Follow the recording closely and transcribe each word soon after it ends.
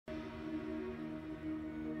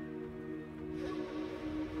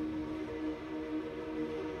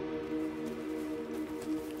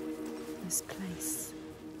this place?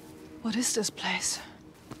 What is this place?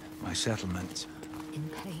 My settlement. In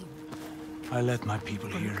pain. I led my people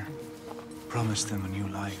here. Promised them a new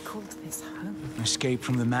life. Called this home. An escape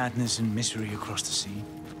from the madness and misery across the sea.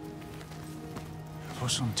 For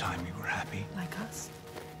some time we were happy. Like us?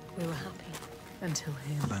 We were happy. Until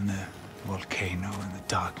him. Then the volcano and the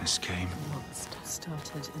darkness came. The monster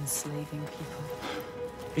started enslaving people.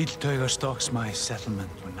 Iltauga stalks my settlement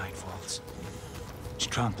when night falls. She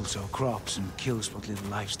tramples our crops and kills what little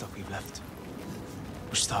livestock we've left.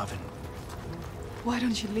 We're starving. Why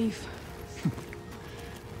don't you leave?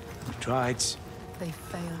 We tried. They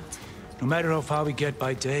failed. No matter how far we get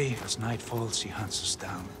by day, as night falls, she hunts us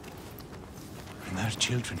down. And there are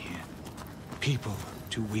children here. People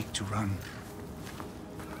too weak to run.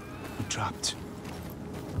 We're trapped.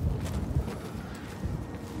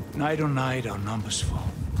 Night on night, our numbers fall.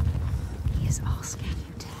 He is asking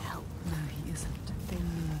you to help. No, he isn't. They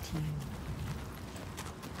need you.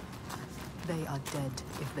 They are dead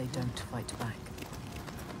if they don't fight back.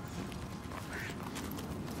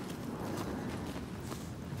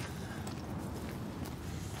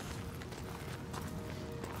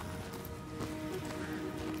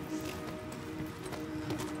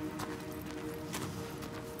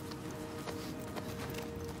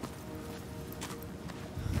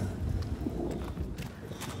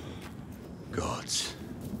 Gods.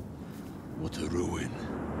 What a ruin.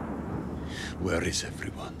 Where is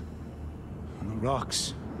everyone? On the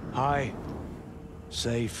rocks. High.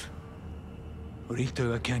 Safe. But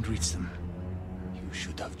Iltauga can't reach them. You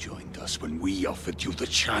should have joined us when we offered you the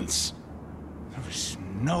chance. There is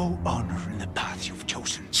no honor in the path you've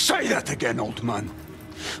chosen. Say that again, old man,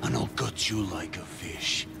 and I'll gut you like a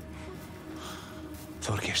fish.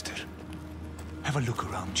 Thorgestur, have a look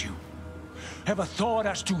around you. Have a thought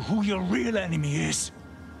as to who your real enemy is.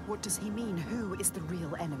 What does he mean? Who is the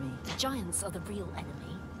real enemy? The giants are the real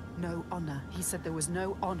enemy. No honor. He said there was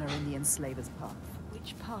no honor in the enslaver's path.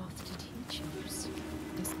 Which path did he choose?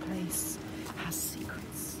 This place has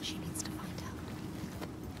secrets. She needs to find out.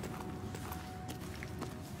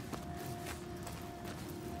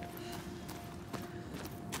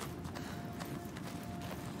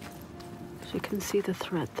 She can see the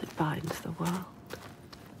thread that binds the world,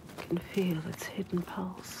 can feel its hidden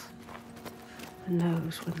pulse, and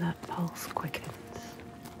knows when that pulse quickens.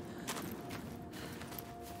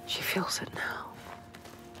 She feels it now,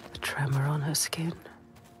 the tremor on her skin,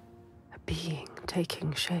 a being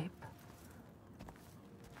taking shape.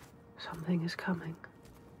 Something is coming.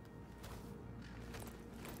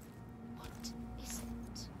 What is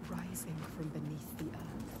it? Rising from beneath the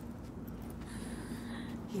earth.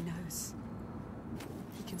 He knows.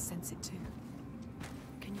 He can sense it too.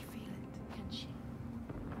 Can you feel it? Can she?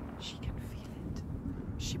 She can feel it.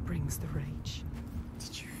 She brings the rage.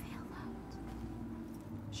 Did you feel that?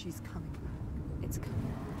 She's coming back. It's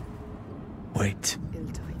coming. Wait.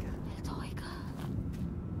 Iltauga. Iltauga.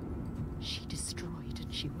 She destroyed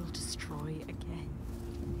and she will destroy again.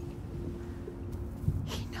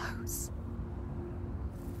 He knows.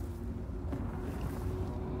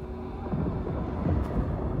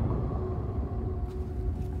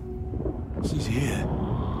 She's here.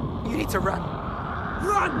 You need to run.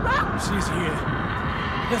 Run! She's here.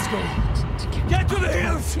 Let's go. Get to the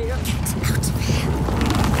hills! Get out of here!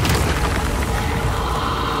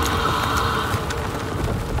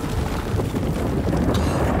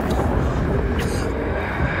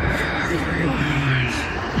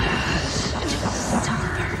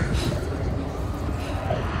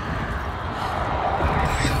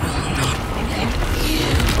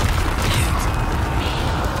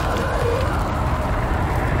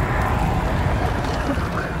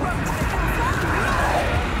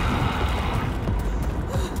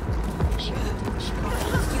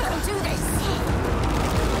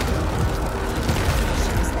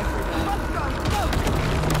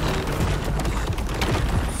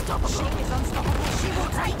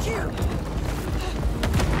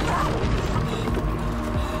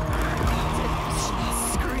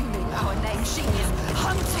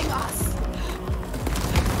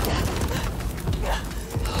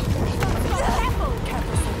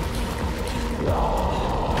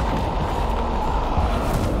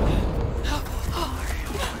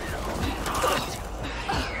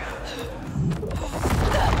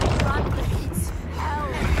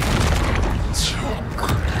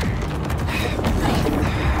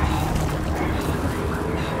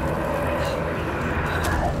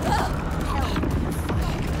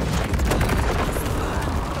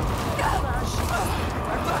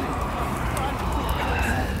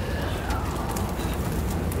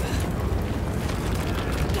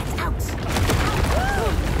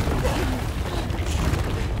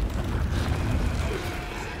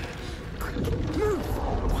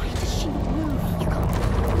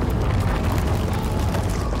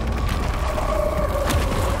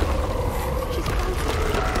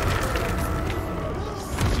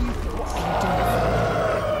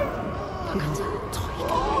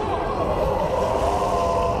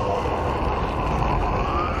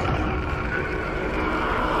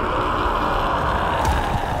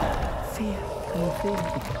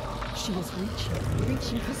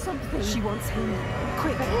 searching for something. She wants him.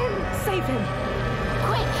 Quick! Save him!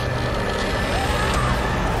 Quick!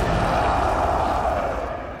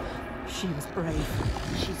 She was brave.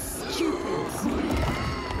 She's stupid.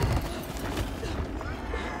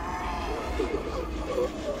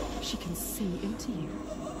 She can see into you.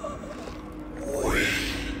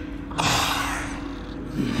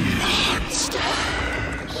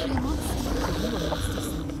 She wants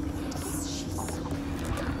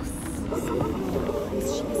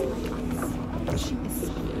She is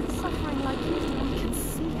suffering like you. We can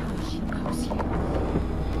see her. She knows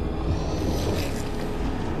you.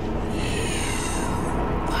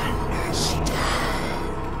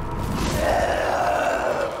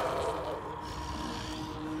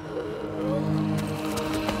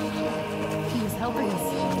 He was helping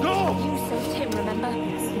us. You saved him, remember?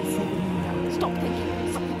 Yes, he saved me. Stop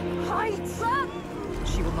thinking. Stop. Hide!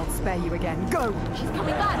 She will not spare you again. Go! She's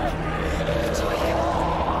coming back.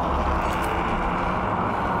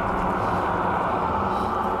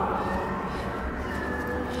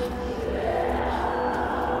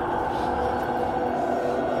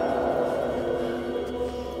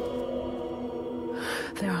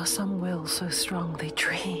 There are some wills so strong they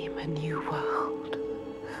dream a new world.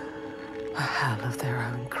 A hell of their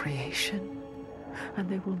own creation. And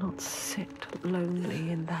they will not sit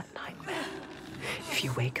lonely in that nightmare. If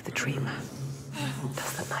you wake the dreamer,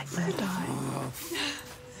 does the nightmare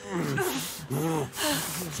die?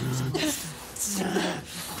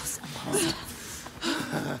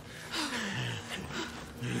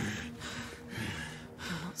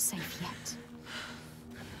 You're not safe yet.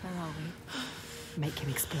 Where are we? Make him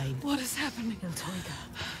explain. What is happening? Iltoiga.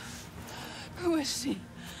 Who is she?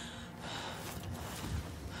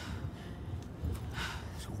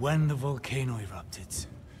 So when the volcano erupted,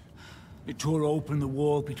 it tore open the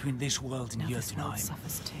wall between this world and Now this world Jotunheim.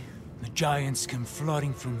 suffers too. The giants came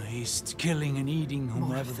flooding from the east, killing and eating More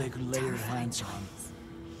whomever of they them, could lay their terrifying hands on. giants.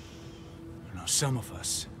 Now some of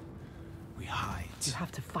us, we hide. You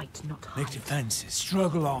have to fight, not hide. Make defenses,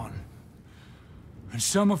 struggle on. And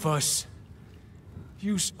some of us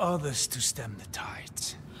use others to stem the tide.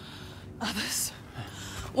 Others?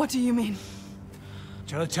 What do you mean?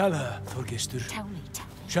 Shall I tell her, Thorgestur? Tell me, tell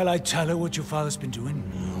me. Shall I tell her what your father's been doing?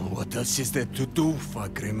 What else is there to do,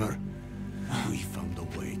 Fagrimur? We found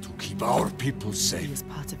a way to keep our people He safe. was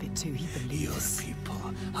part of it too. He Your believes. people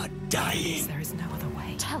are dying. There is no other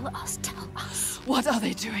way. Tell us, tell us. What are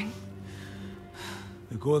they doing?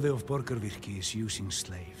 The Gode of Borgarvirki is using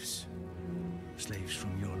slaves. Slaves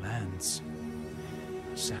from your lands.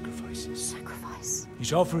 Sacrifices. Sacrifice.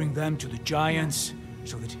 He's offering them to the giants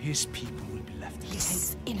so that his people will be left He alone.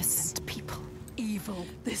 takes innocent people. Evil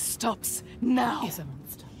This stops now. is a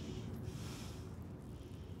monster.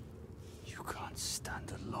 You can't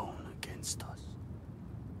stand alone against us.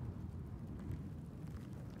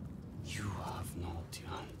 You have no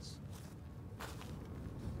chance.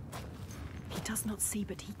 He does not see,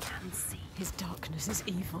 but he can see. His darkness is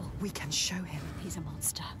evil. We can show him. He's a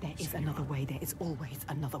monster. There is another way. There is always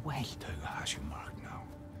another way. Toga has you marked now.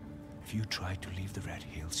 If you try to leave the Red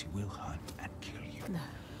Hills, he will hunt and kill you. No.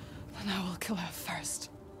 Then I will kill her first.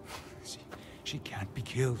 She can't be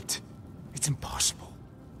killed. It's impossible.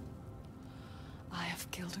 I have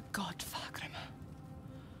killed a god, Fagrimur.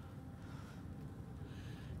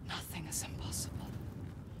 Nothing is impossible.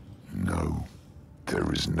 No,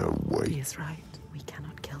 there is no He way. is right. We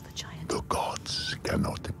cannot kill the giant. The gods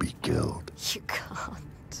cannot be killed. You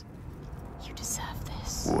can't. You deserve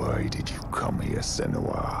this. Why did you come here,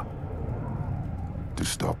 Senua? To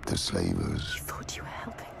stop the slavers, You thought you were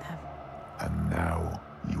helping them. and now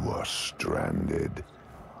you are stranded.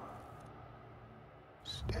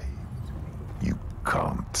 Stay. You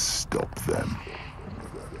can't stop them.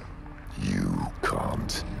 You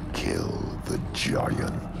can't kill the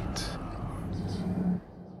giant.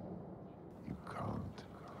 You can't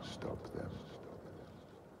stop them.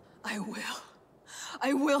 I will.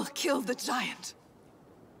 I will kill the giant.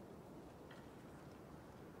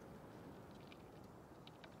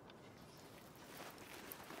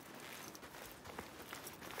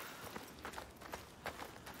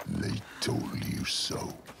 They told you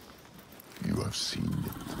so. You have seen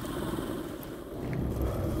it.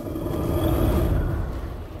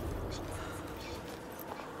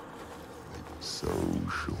 So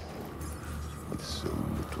sure, with so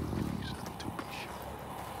little reason to be sure.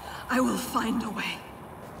 I will find a way.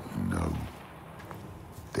 No,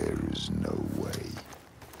 there is no way.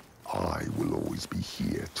 I will always be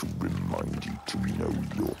here to remind you to know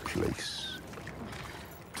your place.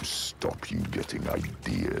 To stop you getting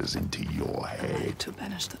ideas into your head. To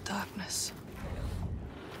banish the darkness.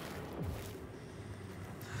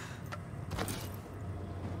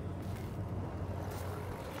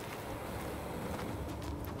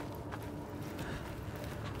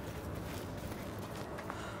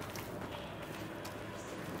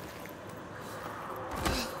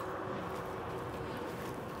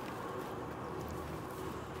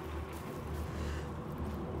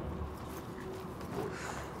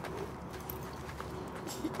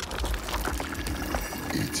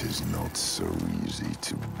 It is not so easy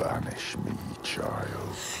to banish me,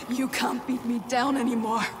 child. You can't beat me down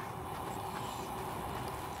anymore.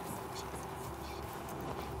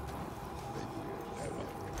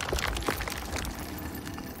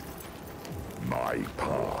 My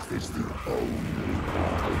path is the only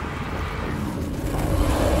path.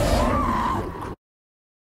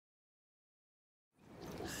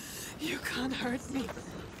 You can't hurt me.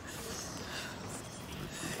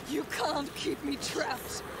 You can't keep me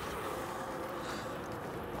trapped.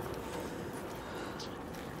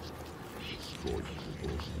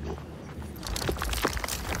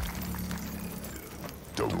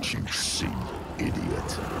 Don't you see,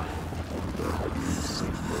 idiot? There is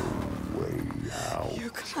no way out.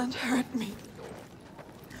 You can't hurt me.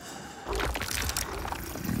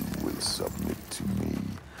 You will submit to me,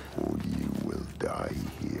 or you will die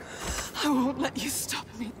here. I won't let you stop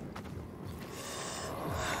me.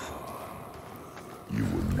 You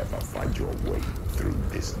will never find your way through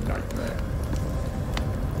this nightmare.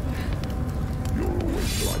 You're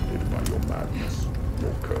always blinded by your madness,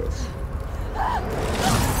 your curse.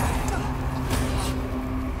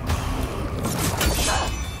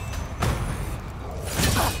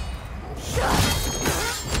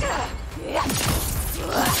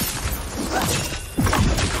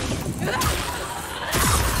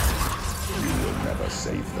 You will never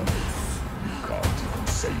save them. You can't even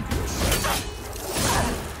save yourself.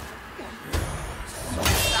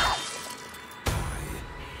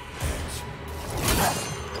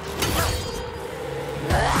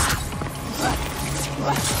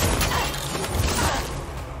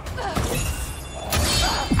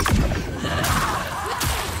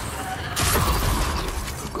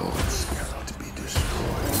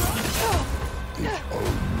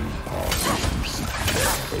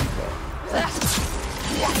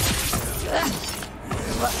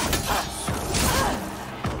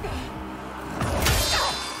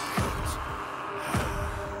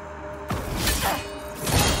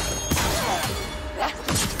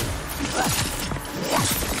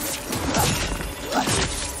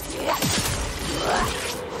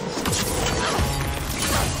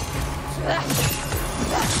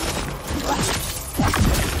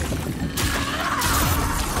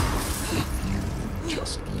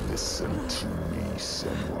 Just listen to me,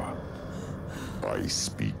 Senua. I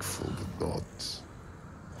speak for the gods.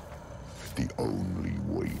 The only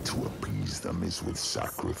way to appease them is with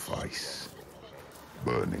sacrifice.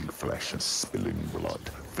 Burning flesh and spilling blood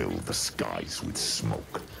fill the skies with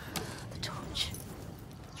smoke. The torch.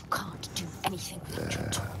 You can't do anything without your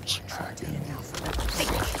torch. Agony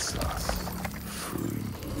sets us free.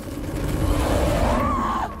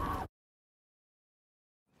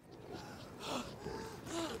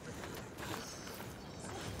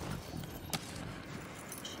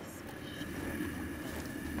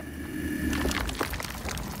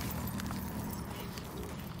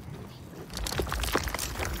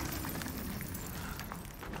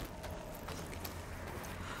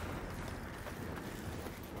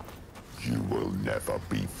 You will never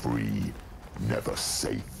be free, never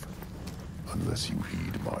safe, unless you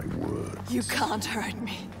heed my words. You can't hurt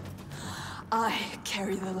me. I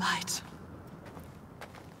carry the light.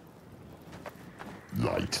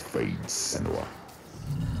 Light fades, Senua.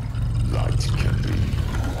 Light can be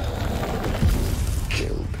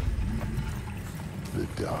killed. The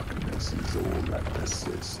darkness is all that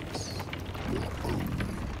persists. Your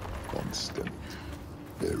only constant.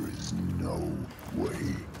 There is no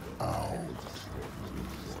way out.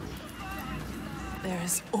 There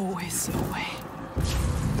is always a way.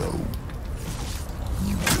 No.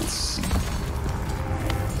 You will see.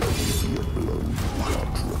 There will be a blow you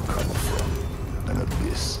can't recover from. An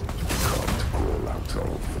abyss you can't crawl out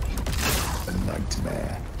of. A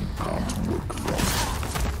nightmare you can't wake from.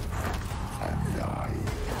 And I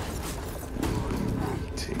will be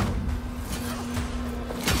waiting.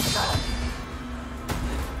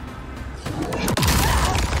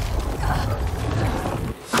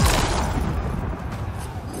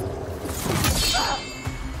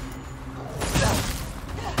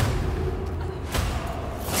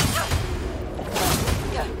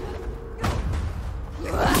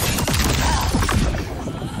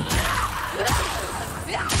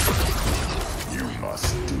 You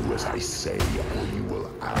must do as I say, or you will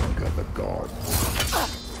anger the gods.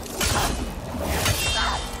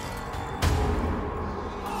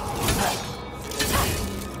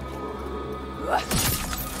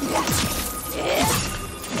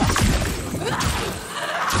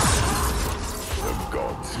 The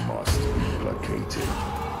gods must be placated,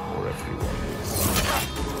 or everyone is.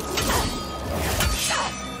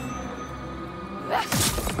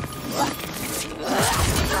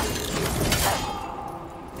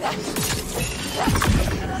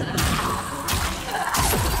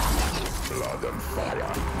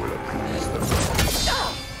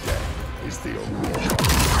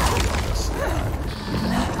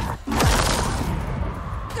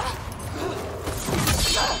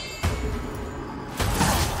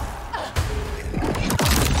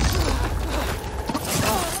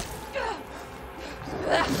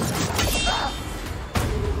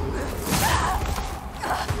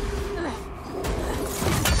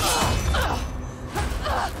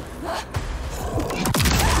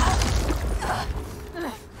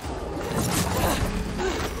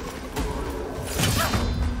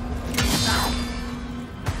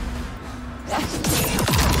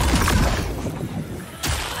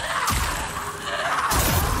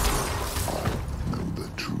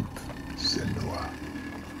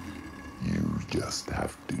 just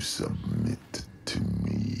have to submit to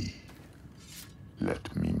me.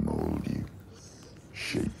 Let me mold you,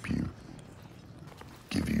 shape you,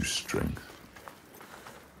 give you strength.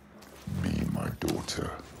 Be my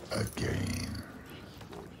daughter again.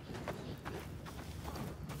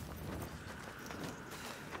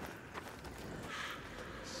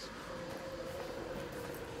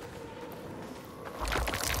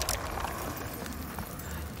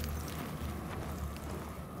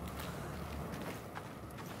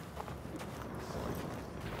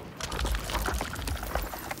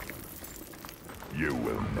 You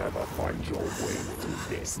will never find your way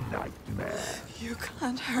through this nightmare. You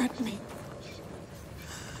can't hurt me.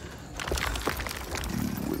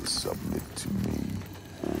 You will submit to me,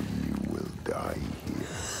 or you will die here.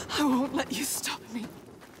 I won't let you stop me.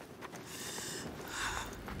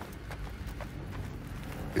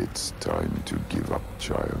 It's time to give up,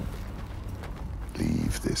 child.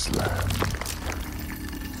 Leave this land.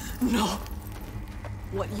 No.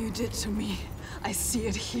 What you did to me, I see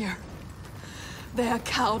it here. They are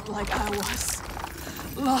cowed like I was.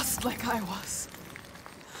 Lost like I was.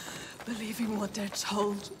 Believing what they're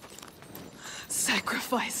told.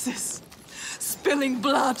 Sacrifices. Spilling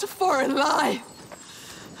blood for a lie.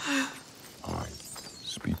 I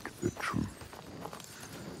speak the truth.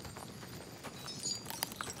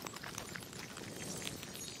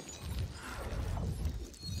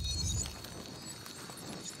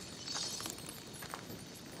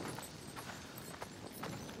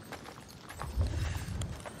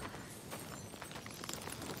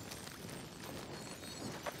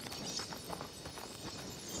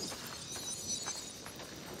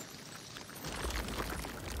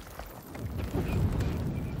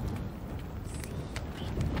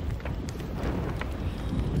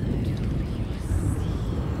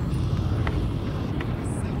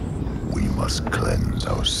 Must cleanse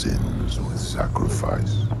our sins with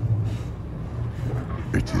sacrifice.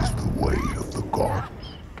 It is the way of the gods.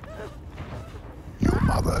 Your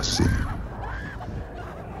mother sinned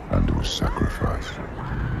and was sacrificed,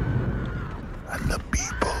 and the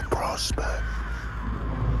people prospered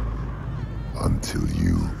until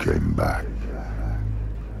you came back,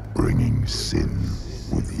 bringing sin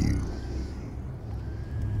with you.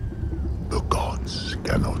 The gods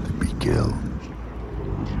cannot be killed.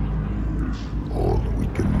 All we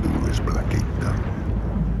can do is placate them.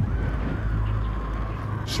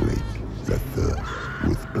 Slake their thirst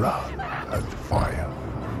with blood and fire.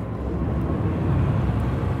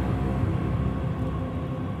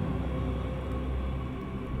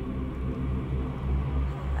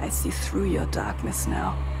 I see through your darkness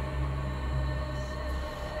now.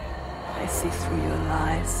 I see through your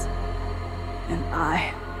lies. And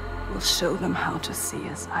I will show them how to see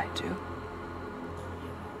as I do.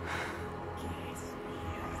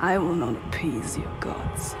 I will not appease your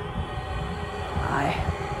gods. I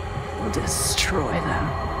will destroy them.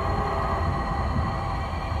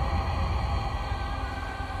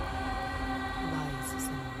 Lies,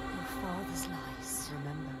 Senua. Your father's lies.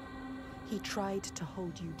 Remember, he tried to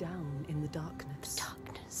hold you down in the darkness.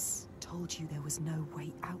 Darkness. Told you there was no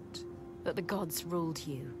way out. But the gods ruled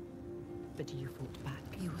you. But you fought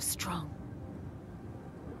back. You were strong.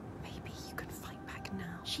 Maybe you can fight back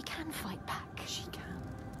now. She can fight back. She can.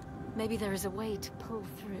 Maybe there is a way to pull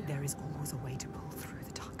through. There is always a way to pull through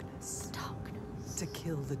the darkness. Darkness. To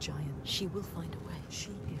kill the giant. She will find a way.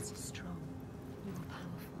 She is strong. You are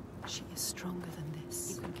powerful. She is stronger than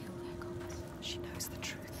this. You can kill their gods. She knows the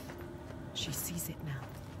truth. She sees it now.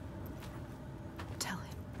 Tell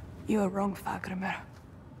him. You are wrong, Fagrimer.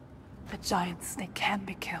 The giants, they can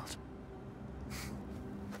be killed.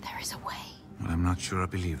 There is a way. Well, I'm not sure I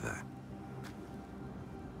believe that.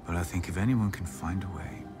 But I think if anyone can find a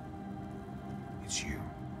way, it's you.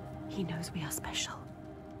 He knows we are special.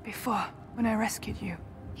 Before, when I rescued you,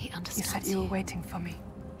 He you understands said you were waiting for me.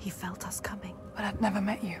 He felt us coming. But I'd never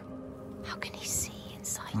met you. How can he see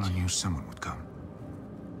inside Well, I you? knew someone would come.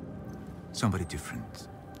 Somebody different.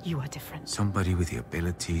 You are different. Somebody with the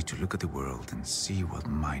ability to look at the world and see what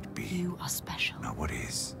might be. You are special. Not what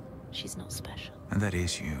is. She's not special. And that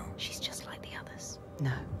is you. She's just like the others.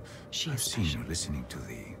 No, she I've is seen special. you listening to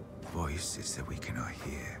the voices that we cannot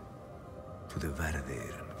hear. To the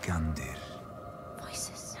Verdir and Gandir.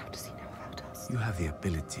 Voices. How does he know about us? You have the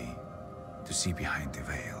ability to see behind the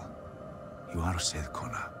veil. You are a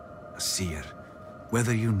Sedkona, a seer,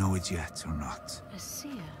 whether you know it yet or not. A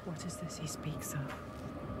seer. What is this he speaks of?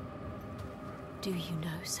 Do you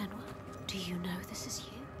know, Senua? Do you know this is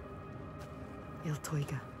you?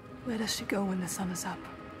 Iltoiga. Where does she go when the sun is up?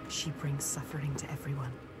 She brings suffering to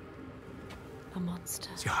everyone. A monster.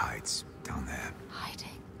 She hides down there.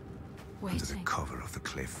 Hiding. under the Waiting. cover of the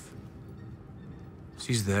cliff.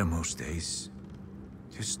 She's there most days,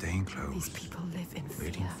 just staying close. These people live in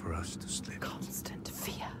waiting fear. for us to slip. Constant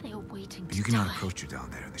fear. They are waiting But to you cannot die. approach her down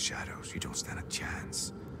there in the shadows. You don't stand a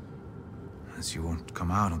chance. And she won't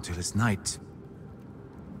come out until it's night.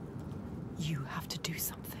 You have to do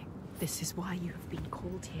something. This is why you have been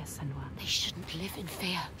called here, Senua. They shouldn't live in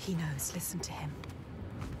fear. He knows. Listen to him.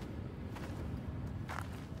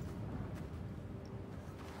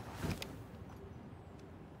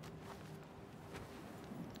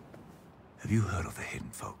 Have you heard of the Hidden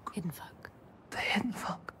Folk? Hidden folk. The hidden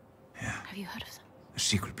folk. Yeah. Have you heard of them? They're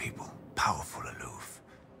secret people, powerful, aloof.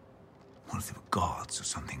 Once they were gods or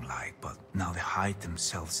something like, but now they hide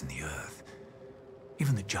themselves in the earth.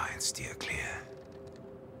 Even the giants steer clear.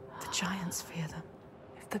 The giants fear them.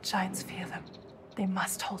 If the giants fear them, they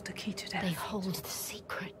must hold the key to their They fate. hold the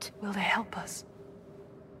secret. Will they help us?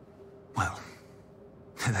 Well,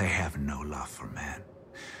 they have no love for man.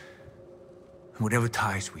 And whatever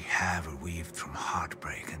ties we have are weaved from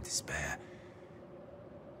heartbreak and despair.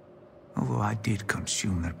 Although I did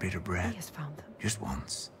consume their bitter bread. He has found them. Just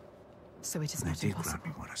once. So it is And they not did grant me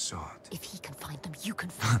impossible. what I sought. If he can find them, you can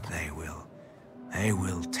find them. They will. They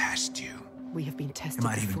will test you. We have been They tested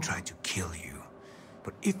might before. even try to kill you.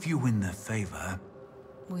 But if you win their favor,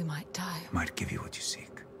 We might die. they might give you what you seek.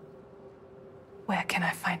 Where can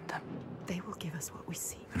I find them? They will give us what we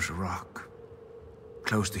seek. There's a rock,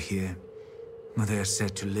 close to here, where they are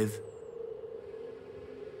said to live.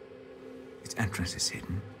 Its entrance is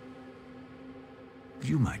hidden.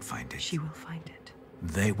 You might find it. She will find it.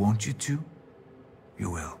 They want you to, you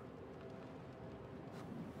will.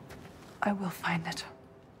 I will find it.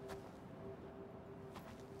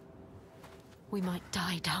 We might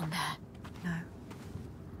die down there. No,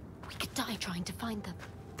 We could die trying to find them.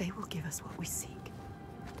 they will give us what we seek.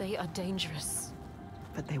 They are dangerous.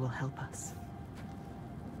 But they will help us.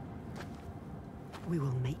 We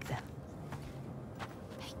will make them.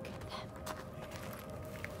 Make them.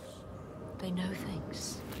 They know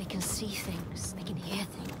things. They can see things. They can hear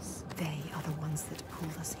things. They are the ones that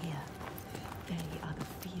pulled us here. They are the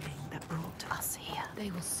feeling that brought us here. They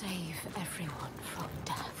will save everyone from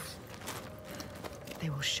death. They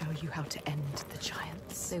will show you how to end the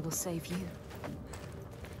giants. They will save you.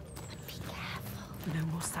 But be careful. No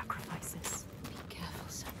more sacrifices. Be careful,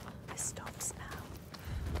 Senua. This stops now.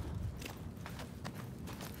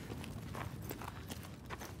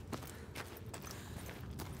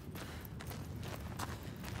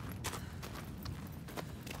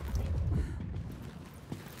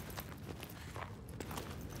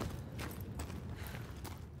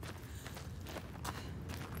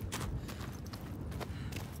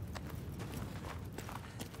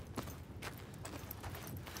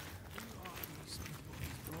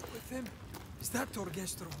 Him? Is that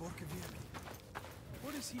Torgestor of Borkavir?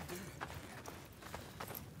 What is he doing?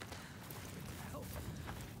 Help!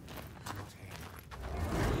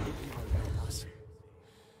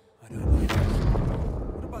 I don't know.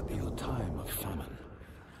 What about In the time of famine,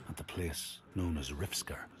 at the place known as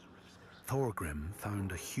Rifsker, Thorgrim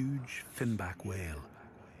found a huge finback whale,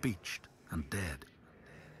 beached and dead.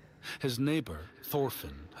 His neighbour,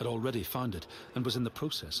 Thorfinn, had already found it and was in the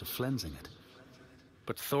process of flensing it.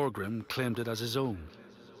 But Thorgrim claimed it as his own.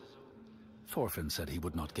 Thorfinn said he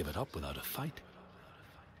would not give it up without a fight.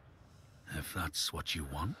 If that's what you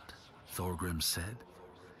want, Thorgrim said,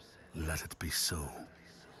 let it be so.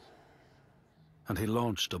 And he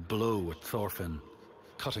launched a blow at Thorfinn,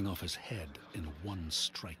 cutting off his head in one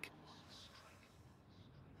strike.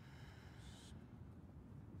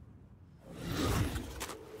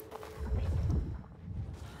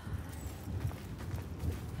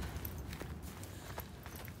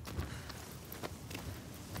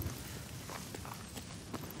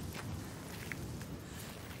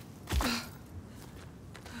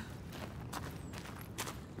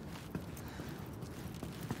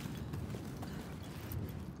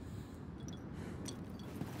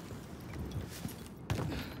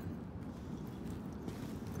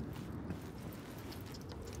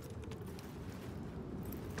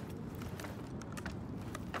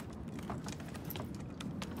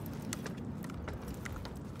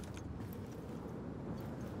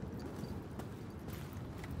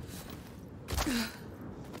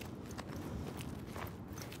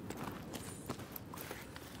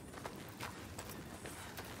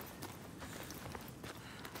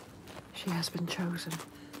 She has been chosen.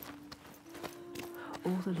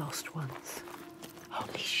 All the lost ones.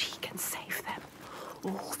 Only she can save them.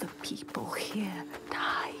 All the people here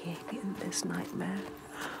dying in this nightmare.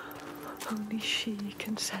 Only she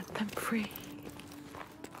can set them free.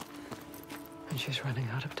 And she's running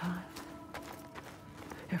out of time.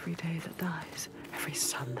 Every day that dies, every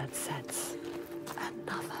sun that sets,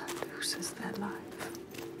 another loses their life.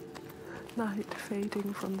 Light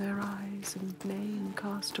fading from their eyes and name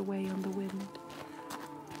cast away on the wind.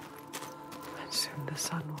 And soon the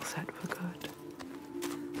sun will set for good.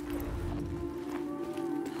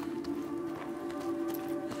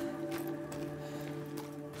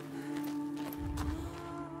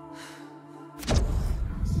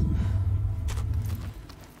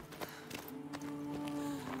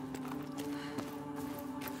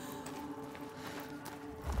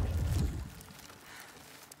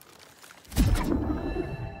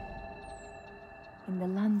 In the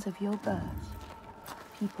lands of your birth,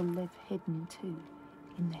 people live hidden too,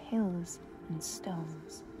 in the hills and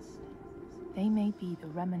stones. They may be the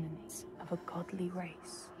remnants of a godly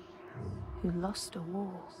race, who lost a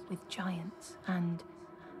war with giants and,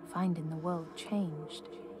 finding the world changed,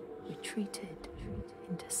 retreated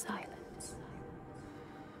into silence.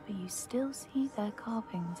 But you still see their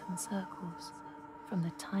carvings and circles from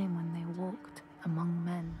the time when they walked among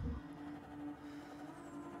men.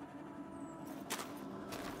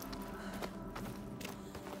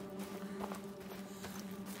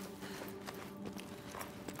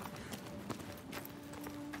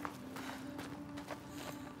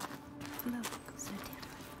 Look, Zodiac,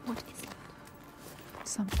 what is it?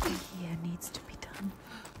 Something here needs to be done.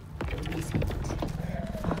 What is it?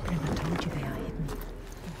 Argrim, I told you they are hidden.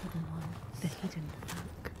 The hidden ones. The hidden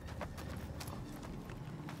folk.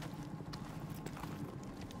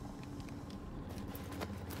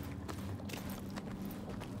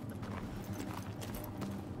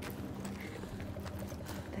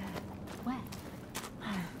 There. Where?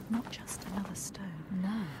 There. Not just another stone.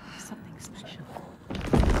 No. Something special.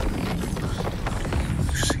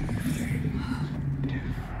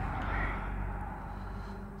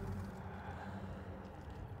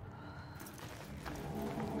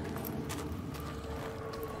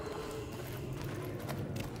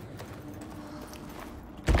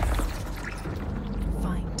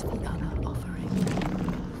 Find the other offering.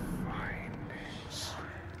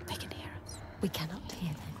 They can hear us. We cannot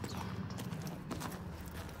hear them yet.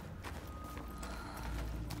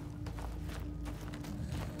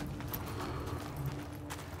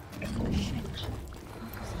 Shit.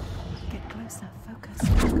 Get closer. Focus.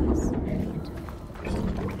 Focus.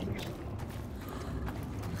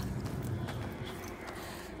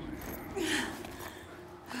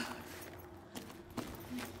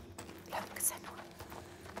 Look, Senua.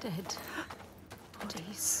 Dead.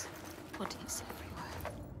 Bodies. Bodies everywhere.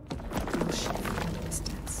 Will she fail this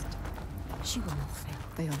test? She will not fail.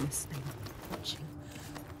 They are listening. Watching.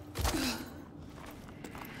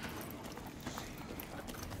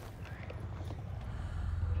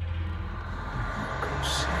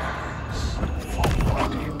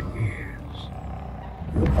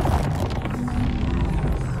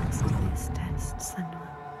 Passed this test, Senua.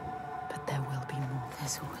 But there will be more.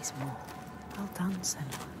 There's always more. Well done,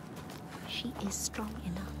 Senua. She is strong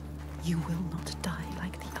enough. You will not die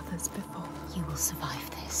like the others before. You will survive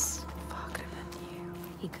this. Fargrim knew.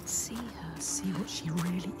 He could see her. See what she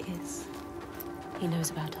really is. He knows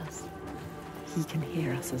about us. He can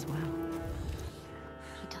hear us as well.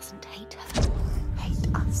 He doesn't hate her.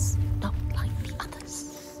 Hate us. Not like the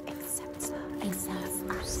others. Accepts her. He knows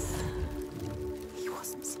her. He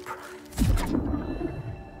wasn't surprised.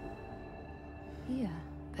 Here,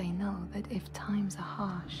 they know that if times are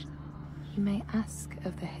harsh, you may ask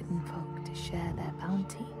of the hidden folk to share their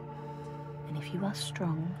bounty. And if you are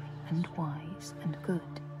strong and wise and good,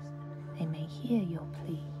 they may hear your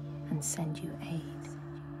plea and send you aid.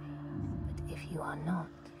 But if you are not,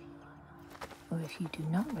 or if you do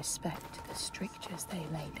not respect the strictures they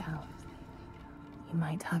lay down, you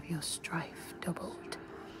might have your strife doubled.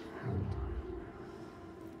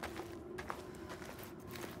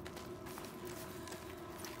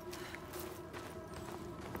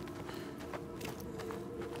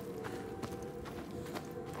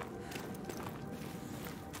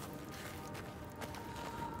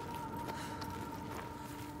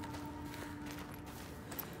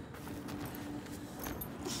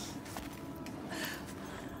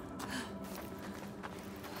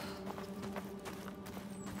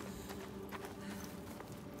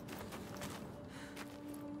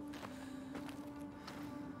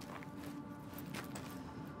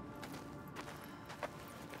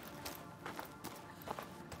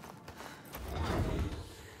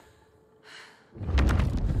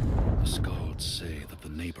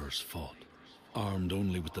 Fought, armed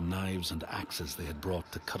only with the knives and axes they had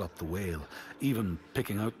brought to cut up the whale, even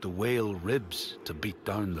picking out the whale ribs to beat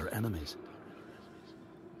down their enemies.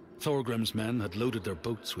 Thorgrim's men had loaded their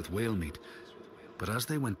boats with whale meat, But as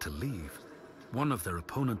they went to leave, one of their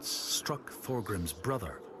opponents struck Thorgrim's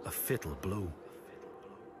brother a fatal blow.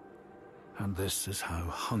 And this is how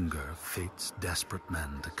hunger fates desperate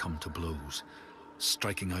men to come to blows,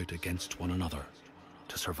 striking out against one another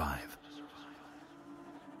to survive.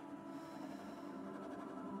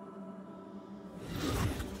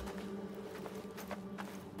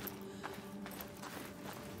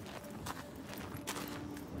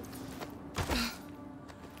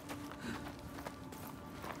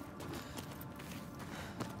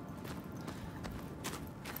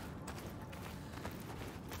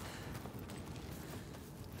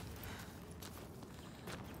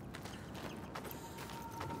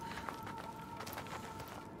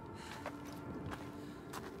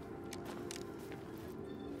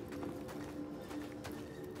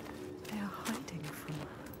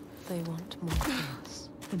 They want more from us.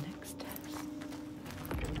 The next test.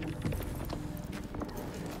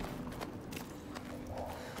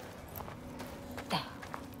 There.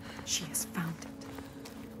 She has found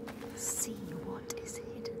it. See what is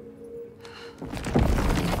hidden.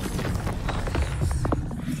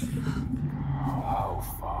 How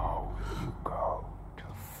far will you go to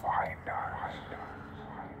find us?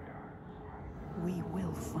 We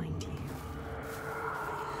will find you.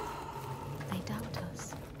 They doubt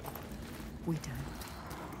us. We don't.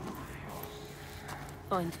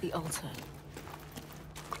 Find the altar.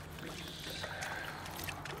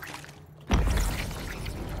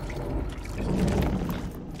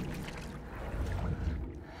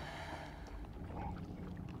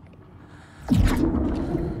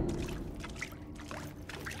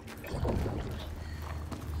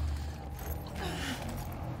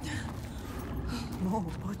 More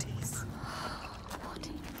bodies.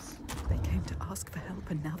 Bodies. They came to ask for help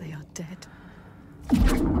and now they are dead.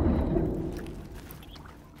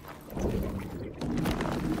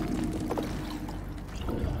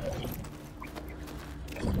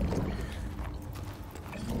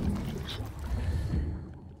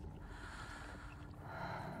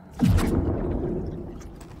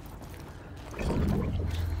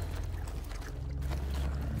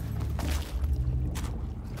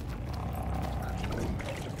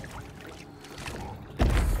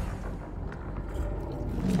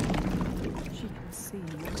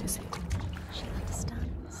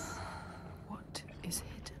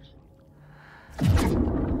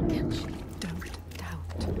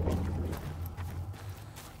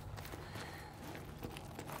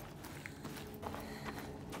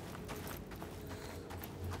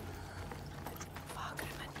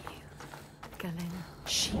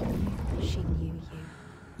 She knew you.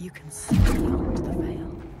 You can see beyond the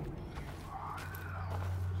veil.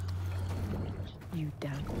 You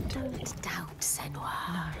doubt. Don't doubt, Senua.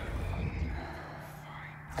 No.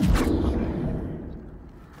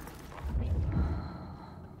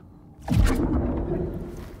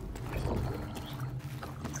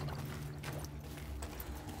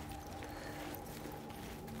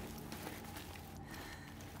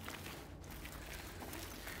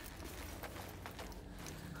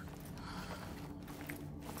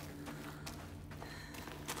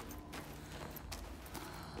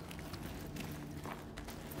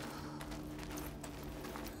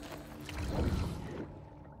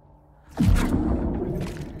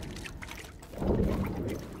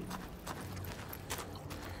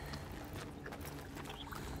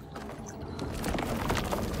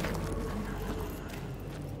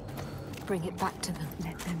 Bring it back to them.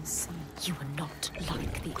 Let them see. You are not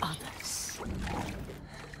like the others.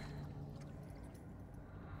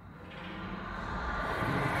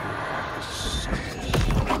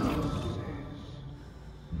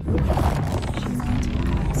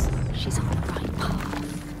 She's on the right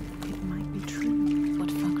path. It might be true. What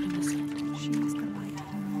Thorgrim has said. She is the light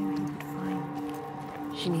he would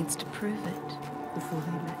find. She needs to prove it. Before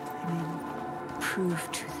they let him in.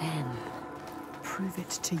 Prove to them. Prove it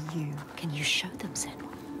to you. Can you show them,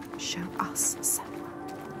 Senua? Show us, Senua.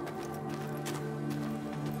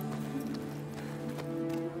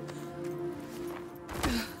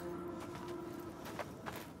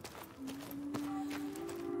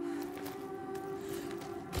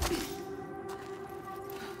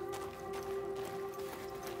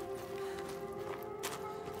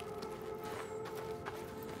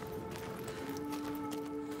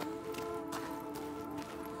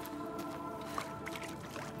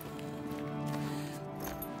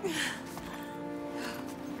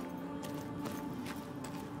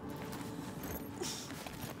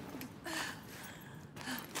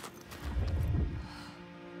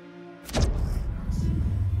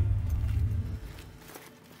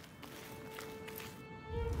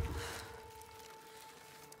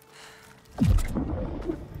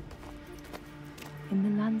 In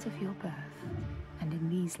the lands of your birth, and in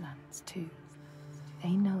these lands too,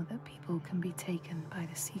 they know that people can be taken by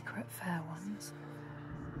the secret fair ones.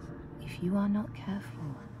 If you are not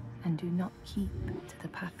careful and do not keep to the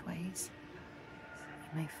pathways,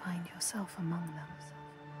 you may find yourself among them.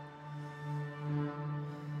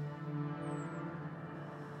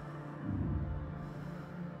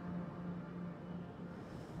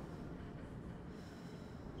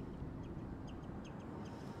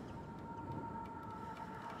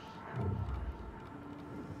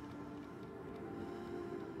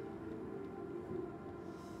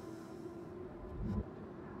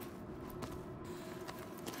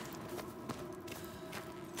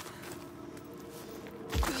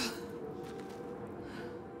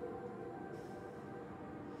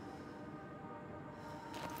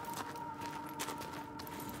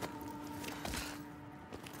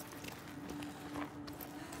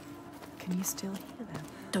 Can you still hear them?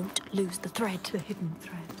 Don't lose the thread. The hidden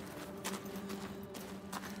thread.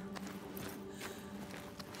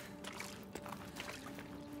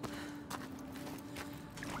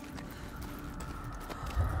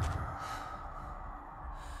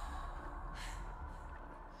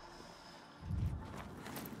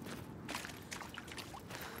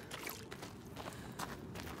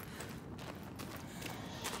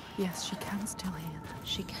 Yes, she can still hear them.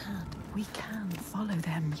 She can. We can follow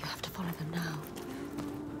them. You have to follow them now.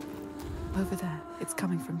 Over there. It's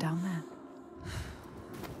coming from down there.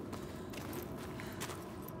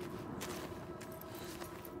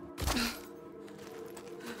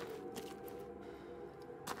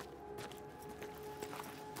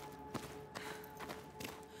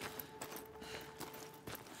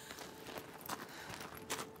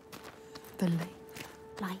 The lake.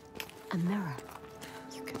 Like a mirror.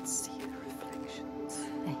 You can see the reflections.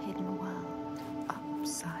 The hidden world.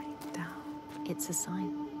 Upside down. It's a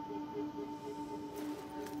sign.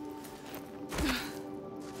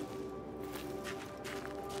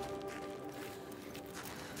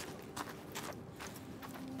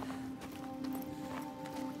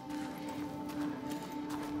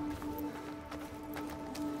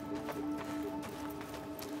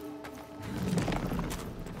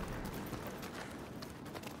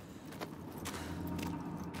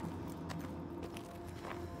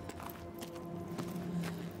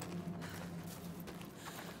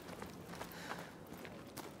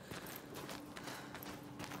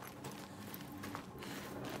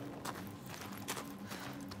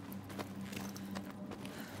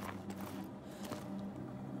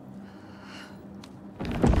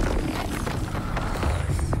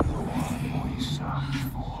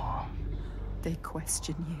 They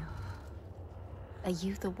question you. Are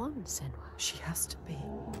you the one, Senua? She has to be.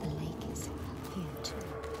 The lake is here too.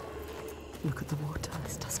 Look at the water.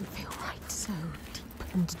 This doesn't feel right. So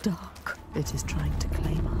deep and dark. It is trying to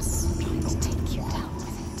claim us. Trying to take you down with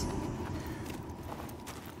it.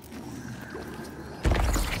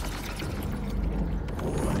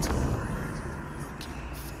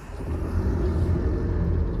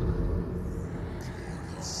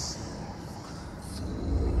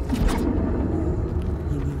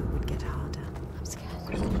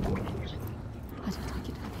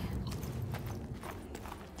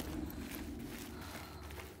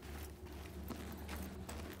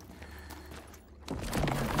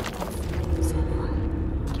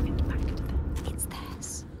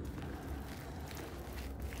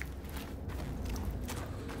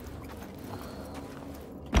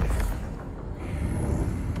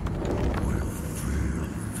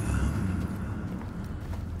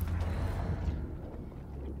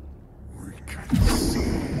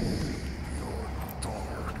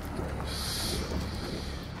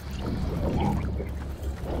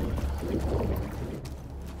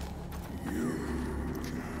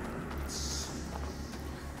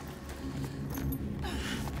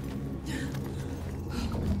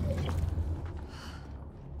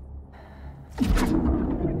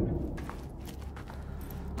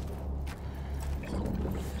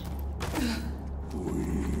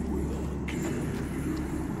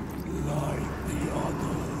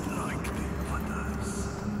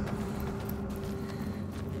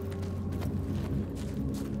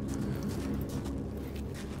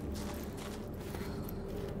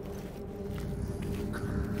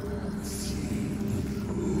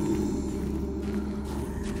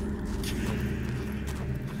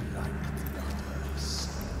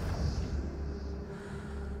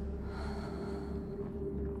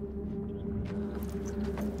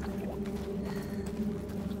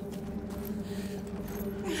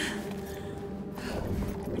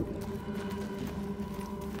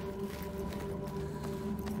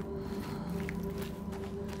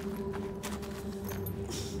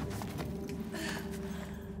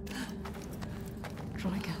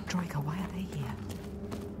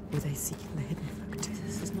 they seeking the hidden folk too?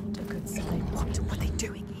 This is not a good sign. What were they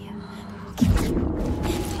doing here? I'll kill you.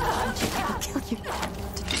 I'll kill you.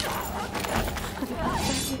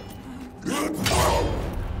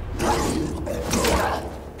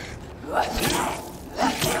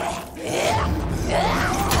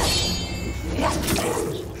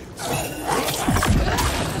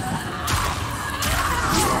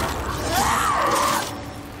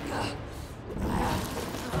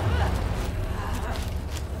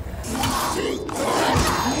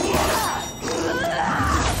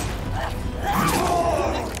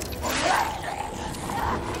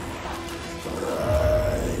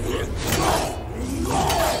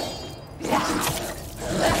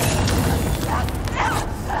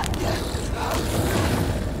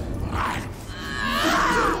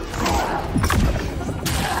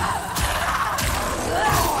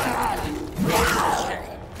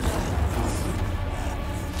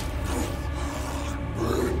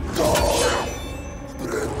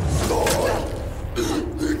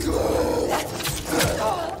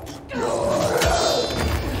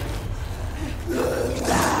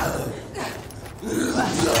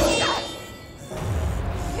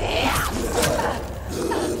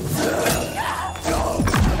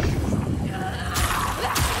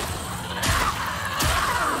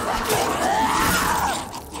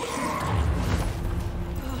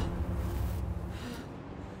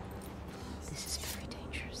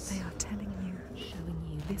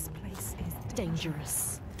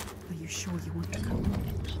 Dangerous. Are you sure you want to go?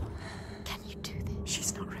 Can you do this?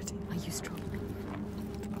 She's not ready. Are you strong enough?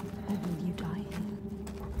 Or will you die here?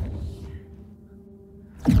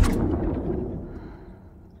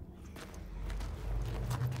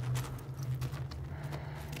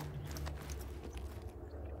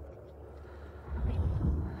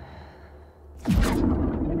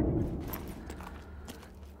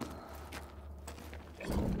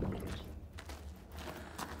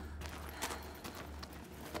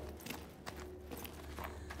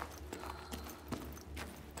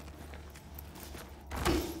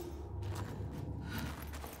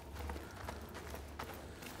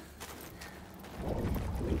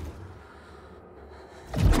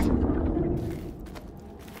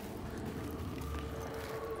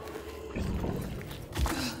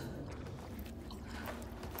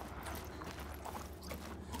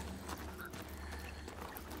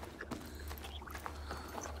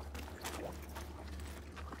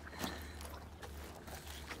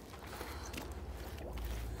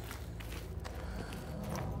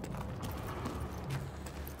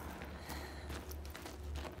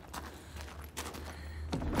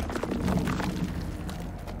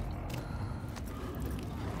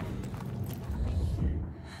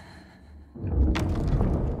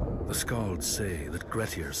 The Skalds say that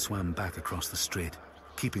Grettir swam back across the strait,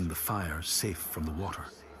 keeping the fire safe from the water.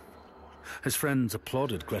 His friends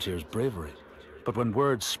applauded Grettir's bravery, but when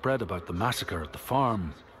word spread about the massacre at the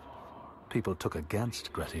farm, people took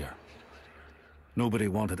against Grettir. Nobody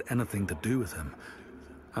wanted anything to do with him,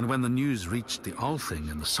 and when the news reached the Althing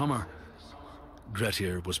in the summer,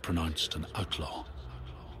 Grettir was pronounced an outlaw.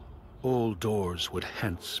 All doors would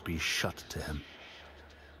hence be shut to him.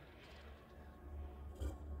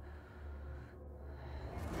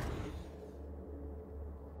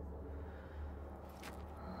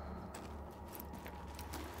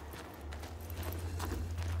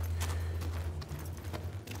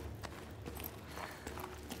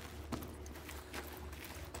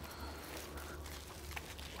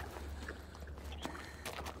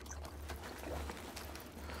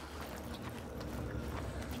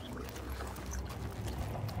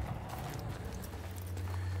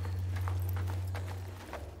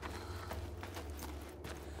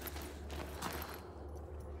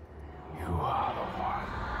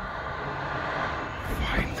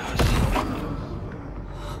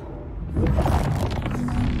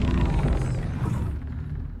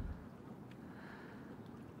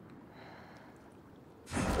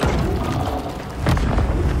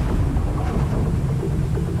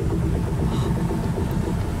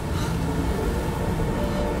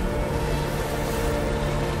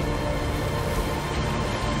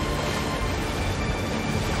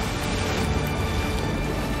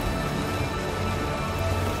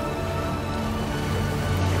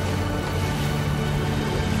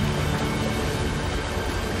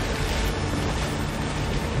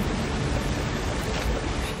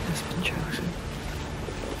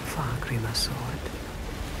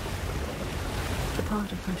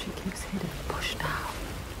 Part of her she keeps hidden, pushed down,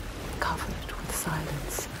 covered with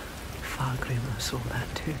silence. Fargrimr saw that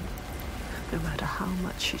too, no matter how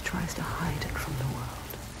much she tries to hide it from the world.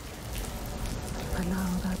 And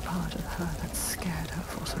now that part of her that scared her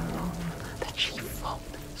for so long, that she fought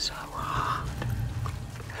so hard,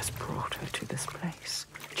 has brought her to this place,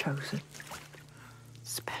 chosen,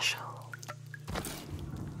 special.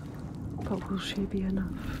 But will she be enough?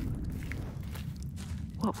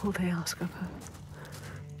 What will they ask of her?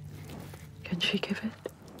 Can she give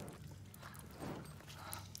it?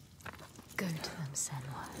 Go to them,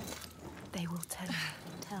 Senua. They will tell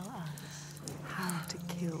us how to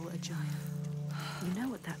kill a giant. You know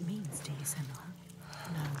what that means, do you, Senua?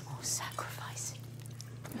 No more sacrificing.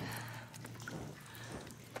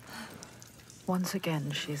 Once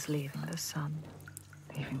again, she is leaving the sun,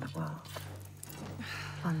 leaving the world,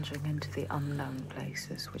 plunging into the unknown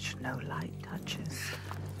places which no light touches.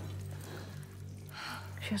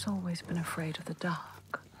 She has always been afraid of the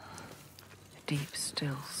dark, a deep,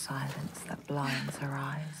 still silence that blinds her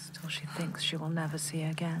eyes till she thinks she will never see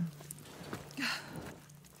again.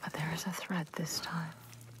 But there is a thread this time,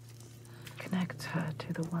 connects her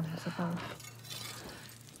to the ones above.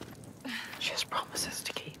 She has promises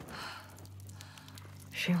to keep.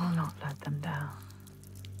 She will not let them down.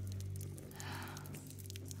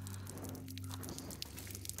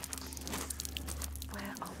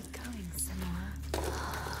 Where are we going, Senua?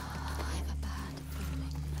 I have a bad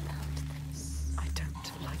feeling about this. I don't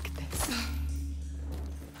like this.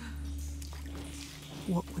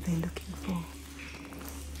 What were they looking for?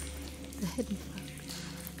 The hidden folk.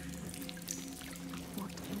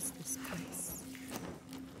 What is this place?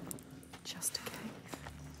 Just a cave.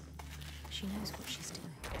 She knows what she's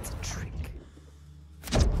doing. It's a trick.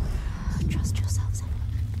 Trust yourself,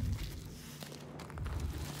 Senua.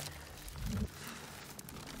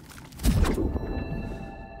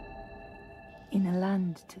 In a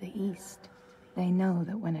land to the east, they know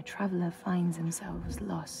that when a traveler finds themselves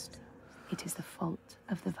lost, it is the fault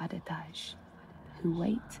of the Vadadaj, who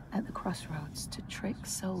wait at the crossroads to trick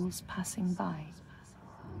souls passing by.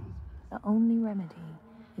 The only remedy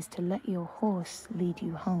is to let your horse lead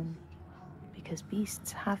you home, because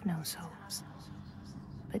beasts have no souls.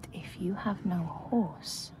 But if you have no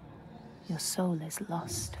horse, your soul is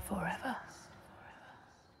lost forever.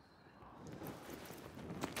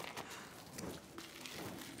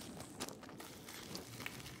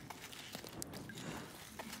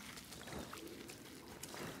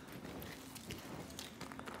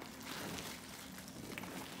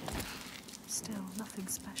 Still, nothing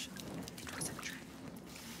special. It was a trick.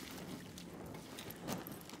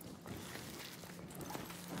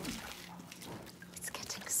 It's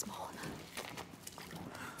getting smaller.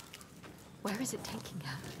 Where is it taking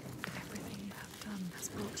her? Everything you have done has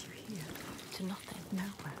brought you here. To nothing.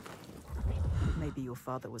 Nowhere. Maybe your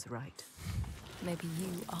father was right. Maybe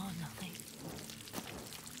you are nothing.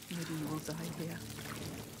 Maybe you will die here.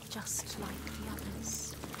 Just like the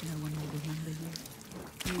others. No one will remember you.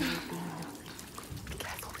 You will be nothing. Be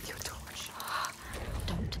careful with your torch.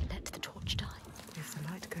 Don't let the torch die. If the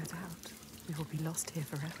light goes out, we will be lost here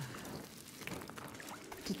forever.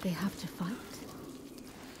 Did they have to fight?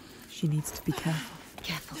 She needs to be careful.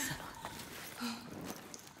 Careful, Senua.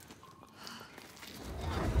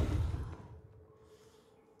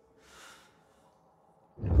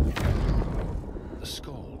 The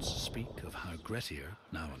Skalds speak of how Grettir,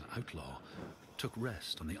 now an outlaw, took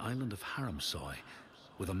rest on the island of Haramsoy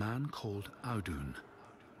with a man called Audun.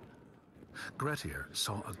 Grettir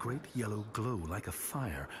saw a great yellow glow like a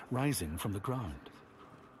fire rising from the ground.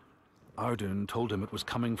 Audun told him it was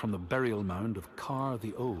coming from the burial mound of Kar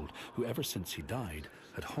the Old, who ever since he died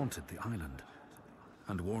had haunted the island,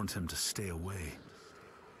 and warned him to stay away.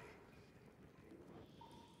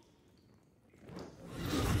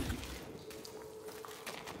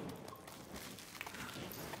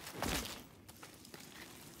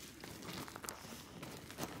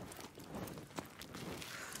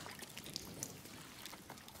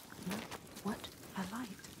 What? A light.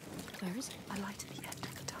 Where is it? A light at the end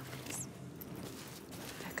of the tunnels.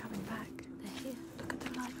 They're coming back. They're here. Look at the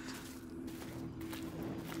light.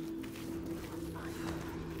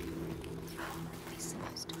 Are we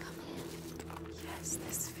supposed to come here? Yes,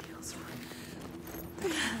 this feels right. The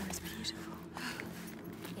color is beautiful.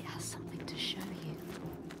 It has something to show you.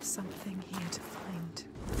 Something here to find.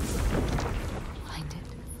 Find it.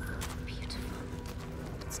 Beautiful.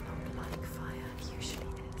 It's not like fire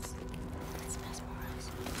usually is. It's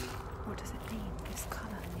mesmerizing. What does it mean, this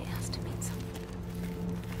color? It has to mean something.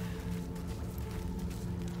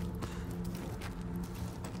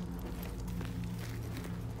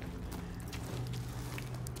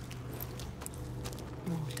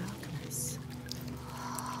 More darkness.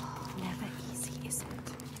 Never easy, is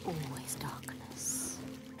it? Always darkness.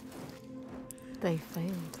 They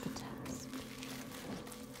failed the test.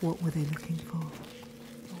 What were they looking for?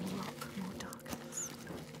 More rock, more darkness.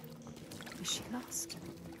 Is she lost?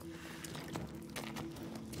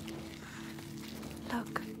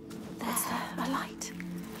 Look, there's a light.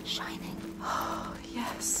 Shining. Oh,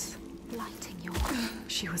 yes. Lighting your way.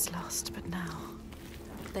 She was lost, but now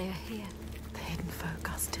They are here. the hidden folk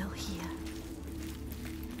are still here.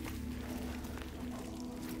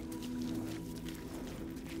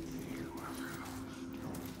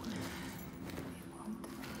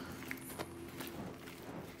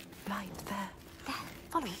 Light there. There.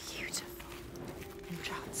 Follow. Beautiful.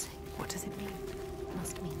 Entrancing. What does it mean?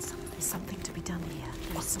 Must mean something. There's something to be done here.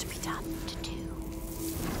 What's to be done? To do.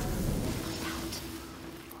 Find out.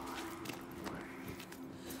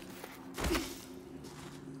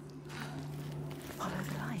 Follow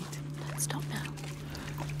the light. Don't stop now.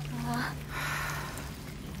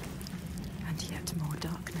 And yet more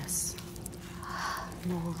darkness.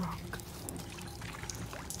 More rock.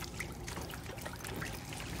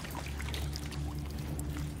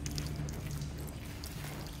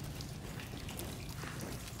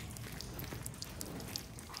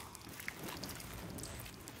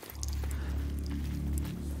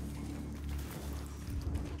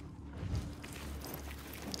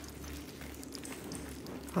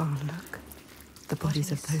 Oh, look. The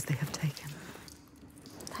bodies of those they have taken.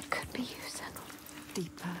 That could be you, Senua.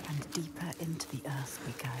 Deeper and deeper into the earth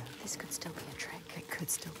we go. This could still be a trick. It could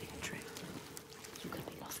still be a trick. You could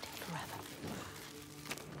be lost here forever.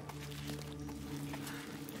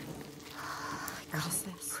 What is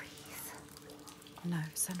this? Breathe. No,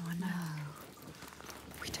 Senua, no.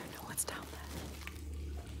 We don't know what's down there.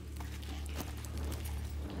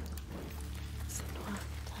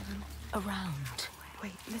 Senua. Around.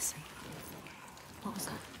 Wait, listen. What was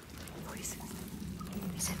that? Voices.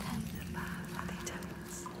 Is it them? Are they telling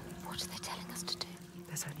us? What are they telling us to do?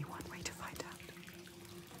 There's only one way to find out.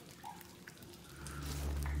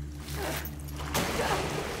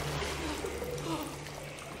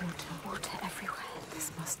 Water everywhere.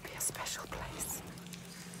 This must be a special place.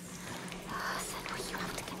 Senua, you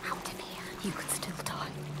have to get out of here. You could still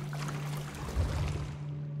die.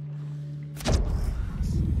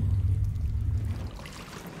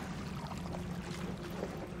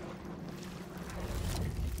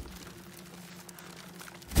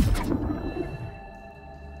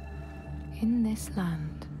 In this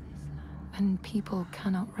land, when people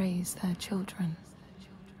cannot raise their children,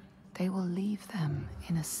 they will leave them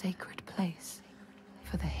in a sacred place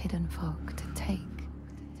for the hidden folk to take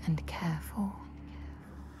and care for.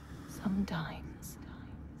 Sometimes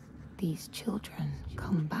these children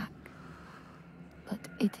come back, but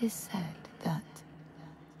it is said that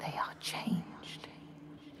they are changed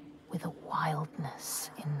with a wildness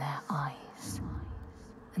in their eyes,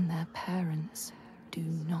 and their parents do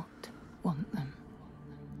not want them.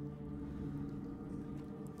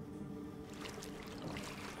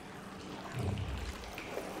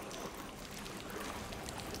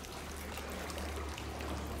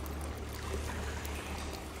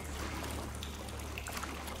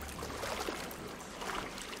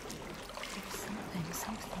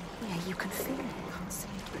 Something here. You can feel it. Can't see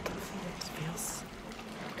it, but can feel it. Feels.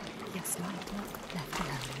 Yes, light, look. Left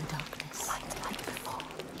alone in the darkness. Light, like before.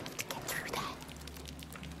 To get through there.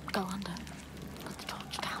 Go under. Put the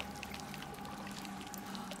torch down.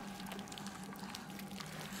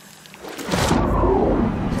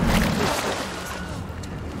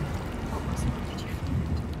 What was it? Did you feel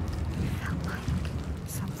it? It felt like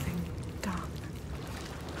Something dark.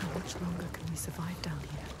 How much longer can we survive down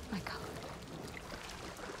here? my God.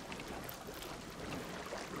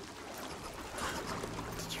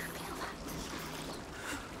 Did you feel that?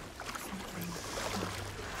 Something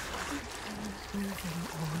moving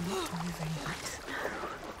or not moving.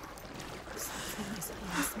 Something is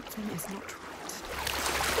here. Something is not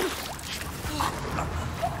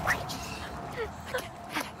right.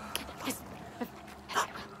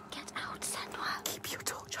 Get out, Senua. Keep your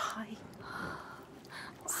torch high.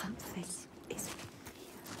 Something is here.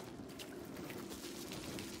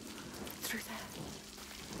 Through there.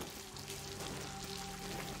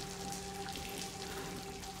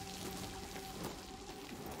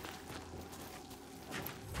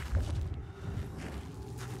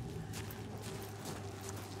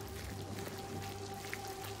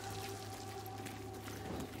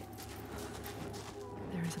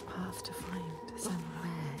 There is a path to find somewhere.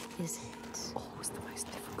 Where is it? Always the most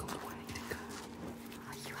difficult way to go.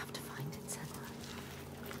 You have to find it, Senua.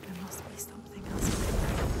 There must be something else.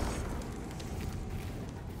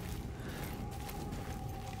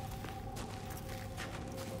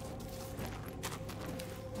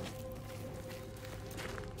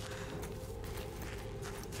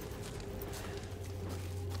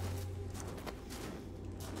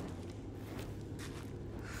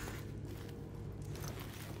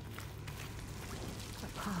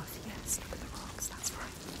 Yes, look at the rocks, that's right.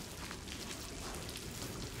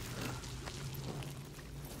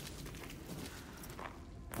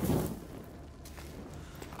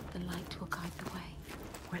 The light will guide the way.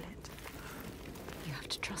 Will it? You have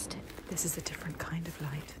to trust it. This is a different kind of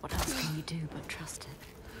light. What else can you do but trust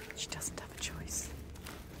it? She doesn't have a choice.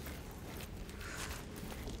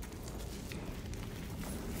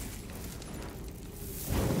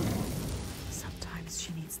 Sometimes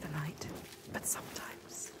she needs the light, but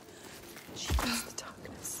sometimes she needs the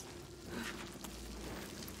darkness.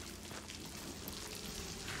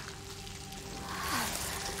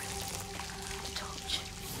 The torch.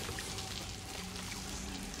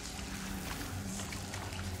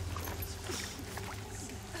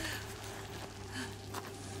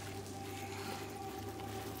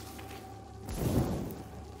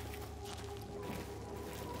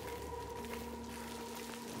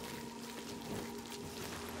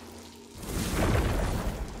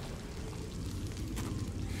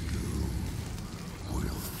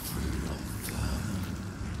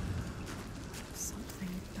 Something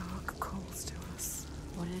dark calls to us.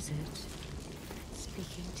 What is it?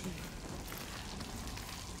 Speaking to you.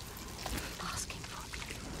 Asking for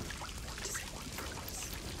you. What does it want from us?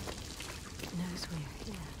 It knows we're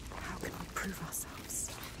here. How can we prove ourselves?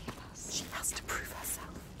 Feel us. She has to prove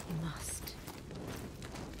herself. You must.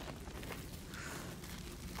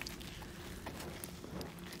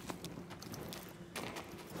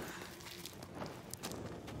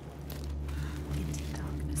 Into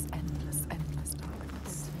darkness, endless, endless darkness.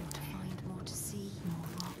 There's more to find, more to see. More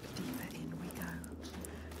rock, deeper in we go.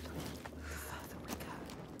 The further we go.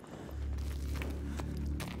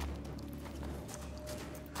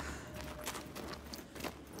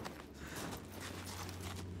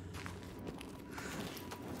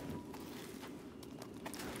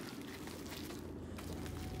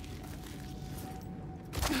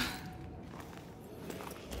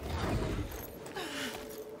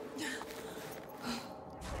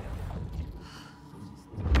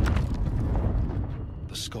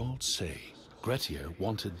 The Scalds say Grettir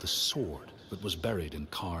wanted the sword that was buried in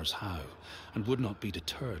Kar's How and would not be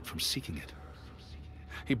deterred from seeking it.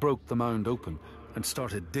 He broke the mound open and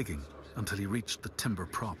started digging until he reached the timber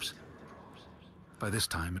props. By this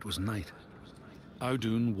time it was night.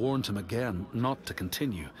 Audun warned him again not to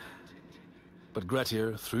continue, but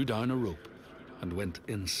Grettir threw down a rope and went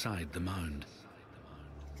inside the mound.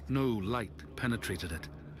 No light penetrated it,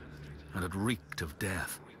 and it reeked of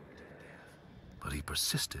death. But he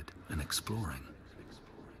persisted in exploring.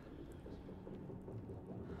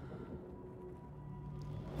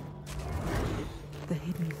 The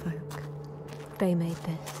hidden folk. They made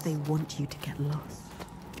this. They want you to get lost.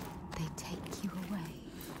 They take you away.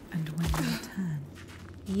 And when you return,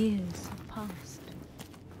 Years have passed.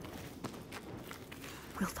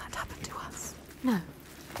 will that happen to us? No.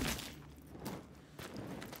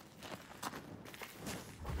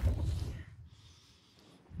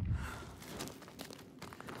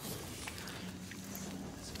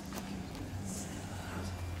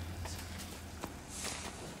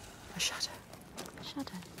 A shadow.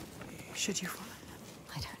 Shadow. Should you follow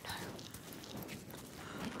I don't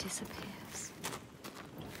know. It disappears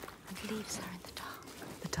and leaves her in the dark.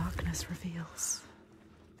 The darkness reveals.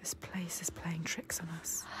 This place is playing tricks on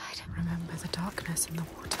us. I don't Remember the darkness in the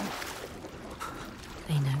water.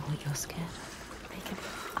 They know what you're scared of. They can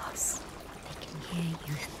hear us. They can hear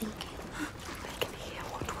you thinking. They can hear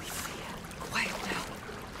what we fear. Quiet now.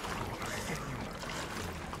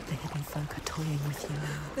 The hidden folk are toying with you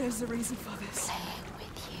now. There's a reason for this. Playing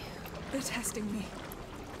with you. They're testing me.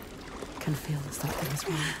 Can feel something is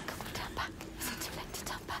wrong. Come on, turn back. Is it too late to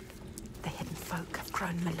turn back? The hidden folk have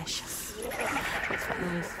grown malicious. What's that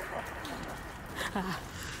noise?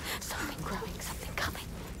 Something growing, something coming.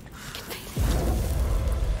 I can feel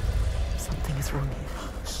it. Something is wrong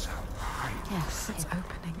here. So high. Yes, It's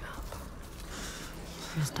opening up.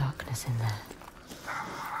 there's darkness in there.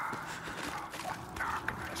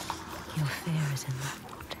 Darkness. Your fear is in that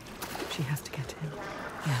water. She has to get in.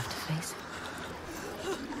 You have to face it.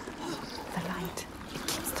 The light. It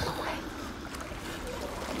keeps them away.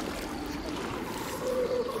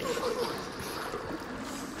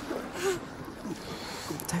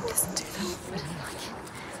 Don't listen to them. I don't like it.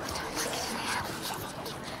 I don't like it in here.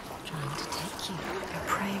 Trying to take you. They're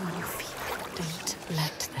preying on your feet. Don't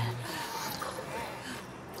let them.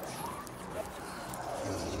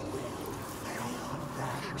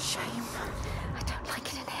 Shame. I don't like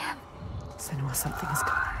it in here. Senua, something is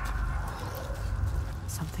coming.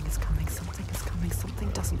 Something is coming. Something is coming. Something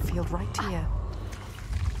doesn't feel right here.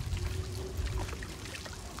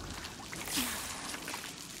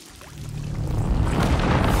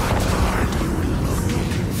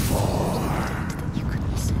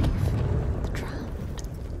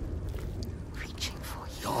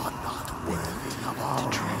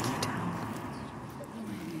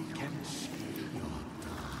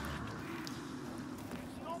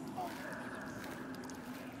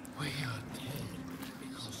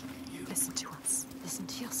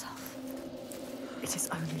 It is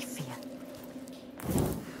only fear.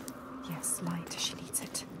 Yes, light. She needs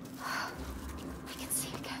it. I can see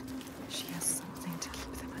again. She has something to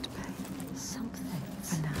keep them at bay. Something.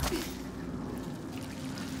 For now.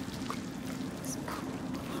 It's cool.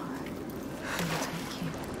 They will take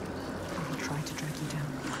you. They will try to drag you down.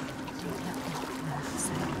 Don't let them. No,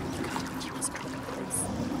 say, you must drop this.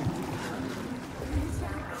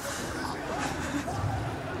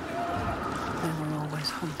 There will always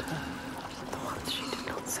haunt her, the ones she did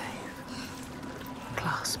not save.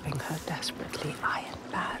 Clasping her desperately, iron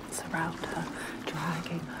bands around her,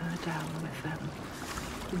 dragging her down with them,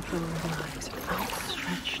 imploring eyes and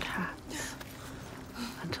outstretched hands,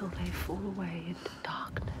 until they fall away into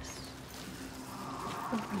darkness,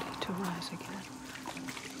 only to rise again.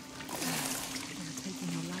 They're taking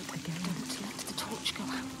your light again. Don't let the torch go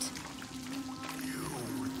out.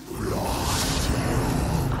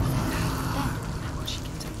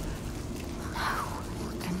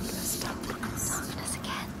 Darkness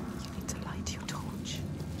again. You need to light your torch.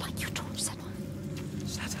 Light your torch, Senua.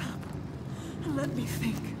 Shut up. And let me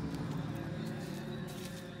think.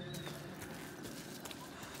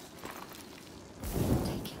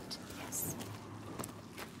 Take it. Yes.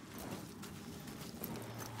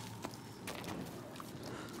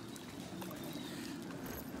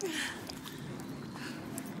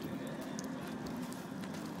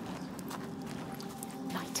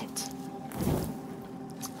 Light it.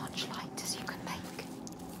 As much light as you can make.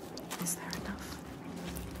 Is there enough?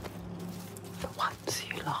 The ones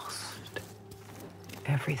you lost.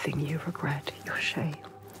 Everything you regret, your shame,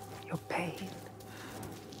 your pain.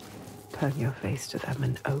 Turn your face to them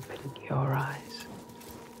and open your eyes.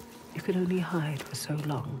 You can only hide for so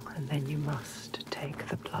long, and then you must take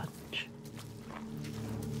the plunge.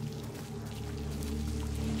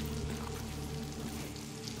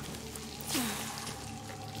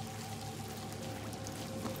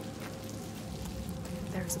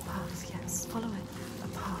 There is a path, yes. Follow it. A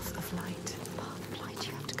path of light. A path of light,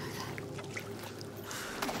 you have to go there.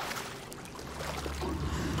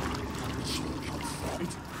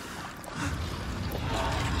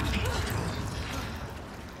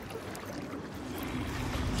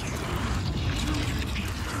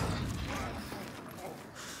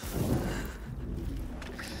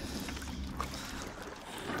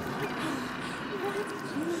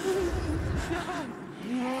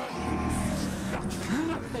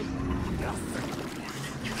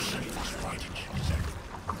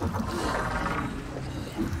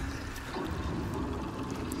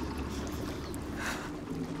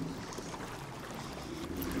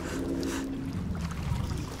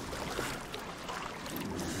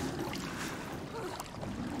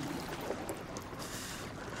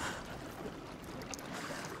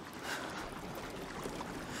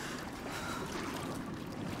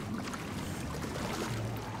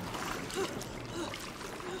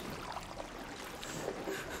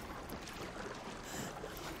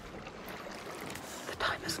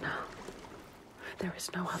 There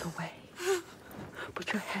is no other way.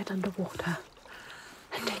 Put your head underwater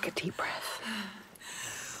and take a deep breath.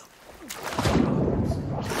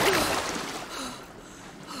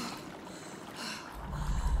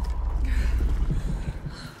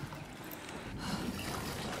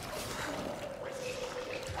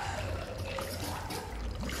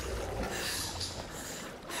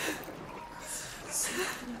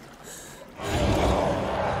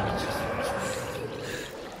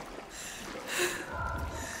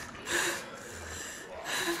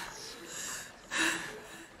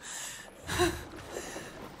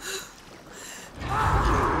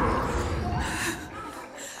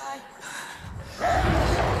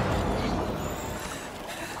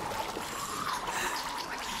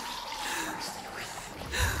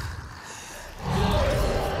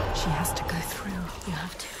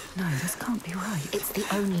 No, this can't be right. It's the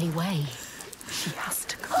only way. She has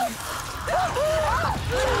to go.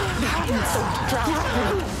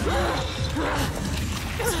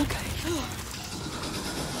 It's okay.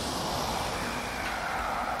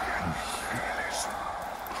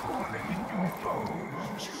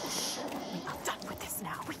 We are done with this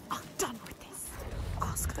now. We are done with this.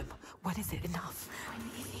 Ask them, when is it enough? When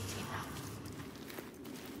is it enough?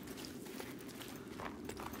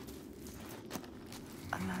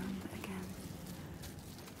 Alone again.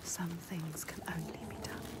 Some things can only be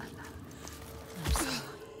done alone. No sunlight.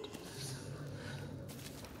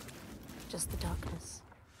 Just the darkness.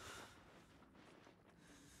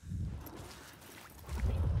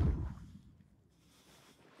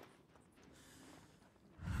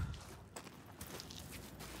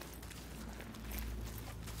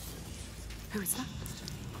 Who is that?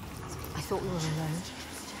 I thought we were alone.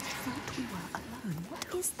 I thought we were alone. stone.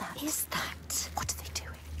 What is that? Is that? What are they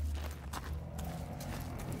doing?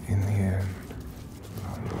 In the end,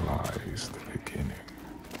 lies the beginning.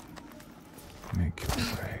 Make your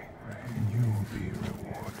way, and you will be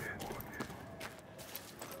rewarded.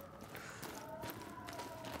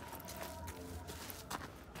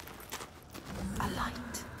 A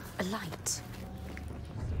light. A light.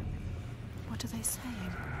 What are they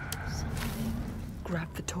saying? Something.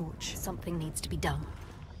 Grab the torch. Something needs to be done.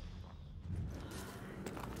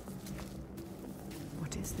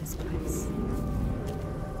 What is this place?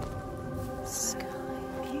 Sky.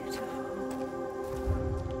 Beautiful.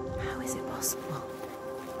 How is it possible?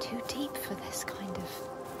 Too deep for this kind of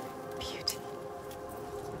Beauty.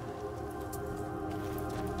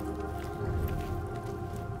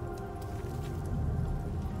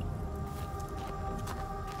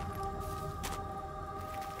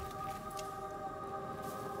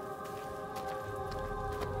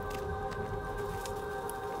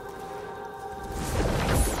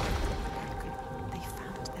 They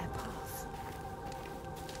found their path.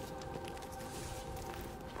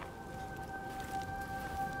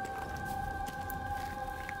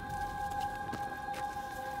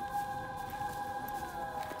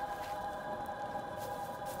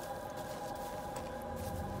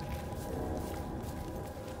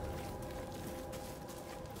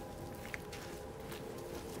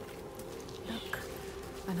 Look,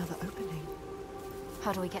 another opening.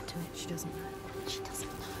 How do we get to it? She doesn't know. She doesn't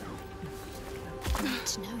know. You need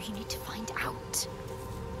to know. You need to find out.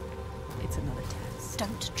 It's another test.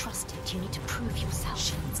 Don't trust it. You need to prove yourself.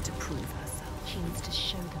 She needs to prove herself. She needs to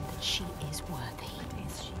show them that she is worthy. But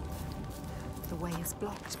is she? The way is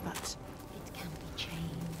blocked, but It can be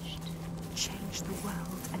changed. change the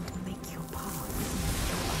world and make your path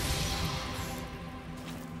your own path.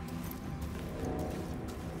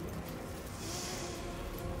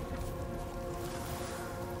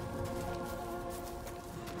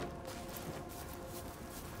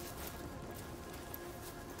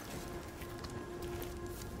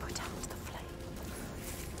 Put out the flame.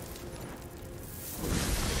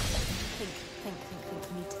 Think.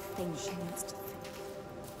 You need to think. She needs to think.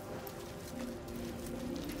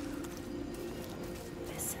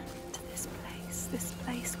 Listen to this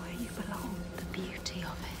place where you belong. The beauty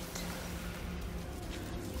of it.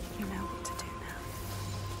 You know what to do now.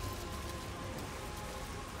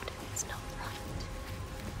 What if it's not right?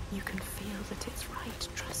 You can feel that it's right.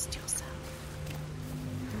 Trust yourself.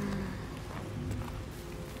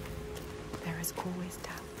 There is always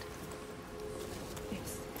doubt.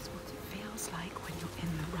 This is what it feels like when you're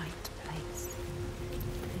in the right place.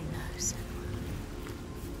 Who knows?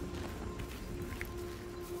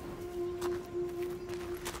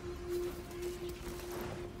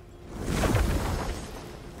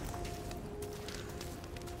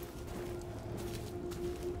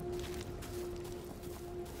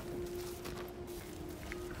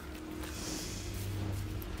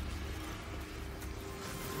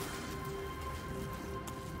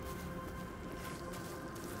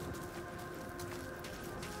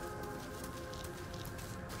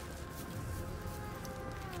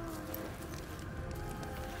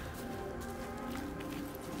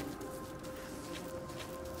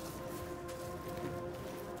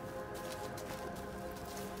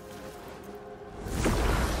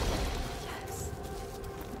 Yes.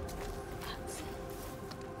 That's it.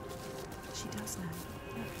 She does know.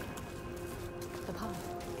 The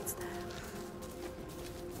path. It's there.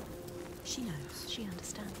 She knows. She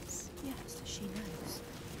understands. Yes, she knows.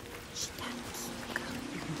 She knows. Go.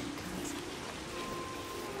 You can do it.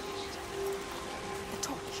 The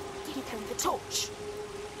torch. Give them the torch.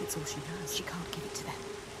 It's all she has. She can't give it to them.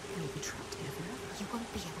 You'll be trapped here forever. You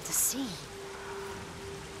won't be able to see.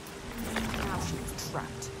 Now she is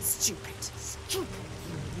trapped. Stupid. Stupid.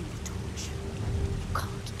 You need the torch. You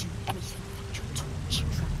can't do anything without your torch.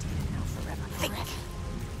 Trapped here now forever. Think. Forever.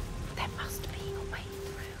 There must be a way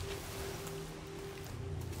through.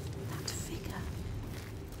 That figure.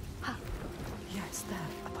 Huh. Yes, there.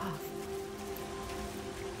 A path.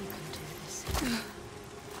 You can do this.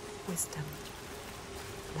 Wisdom.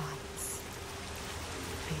 Lights.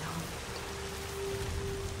 Beyond.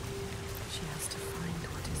 She has to find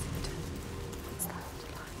what is hidden. It's that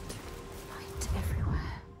light. Light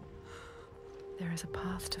everywhere. There is a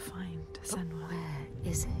path to find, Senua. Where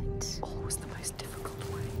is it? Always the most difficult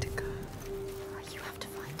way to go. You have to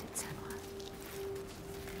find it, Senua.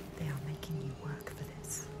 They are making you work for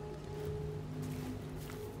this.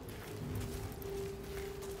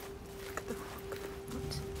 Look at the rock.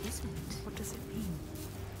 What is it? What does it mean?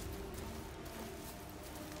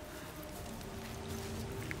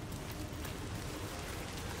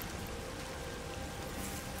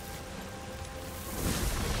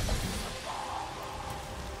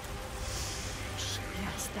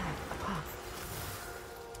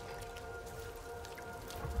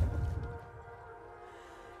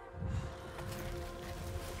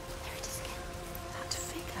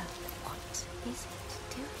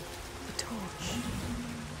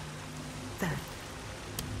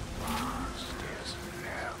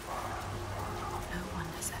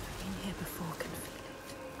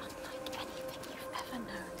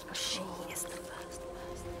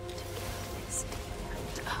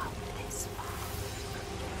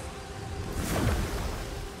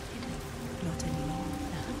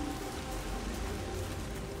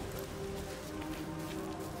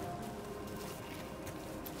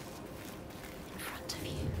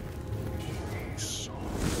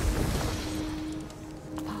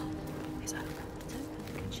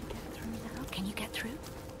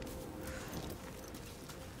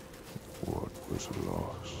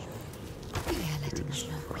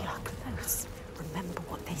 Remember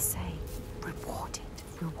what they say. Reward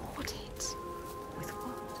it. Reward it? With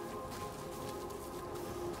what?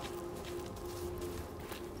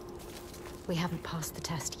 We haven't passed the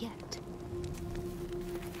test yet.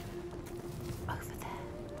 Over there.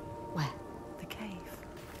 Where? The cave.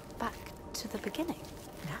 Back to the beginning?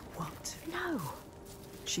 Now what? No.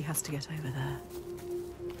 She has to get over there.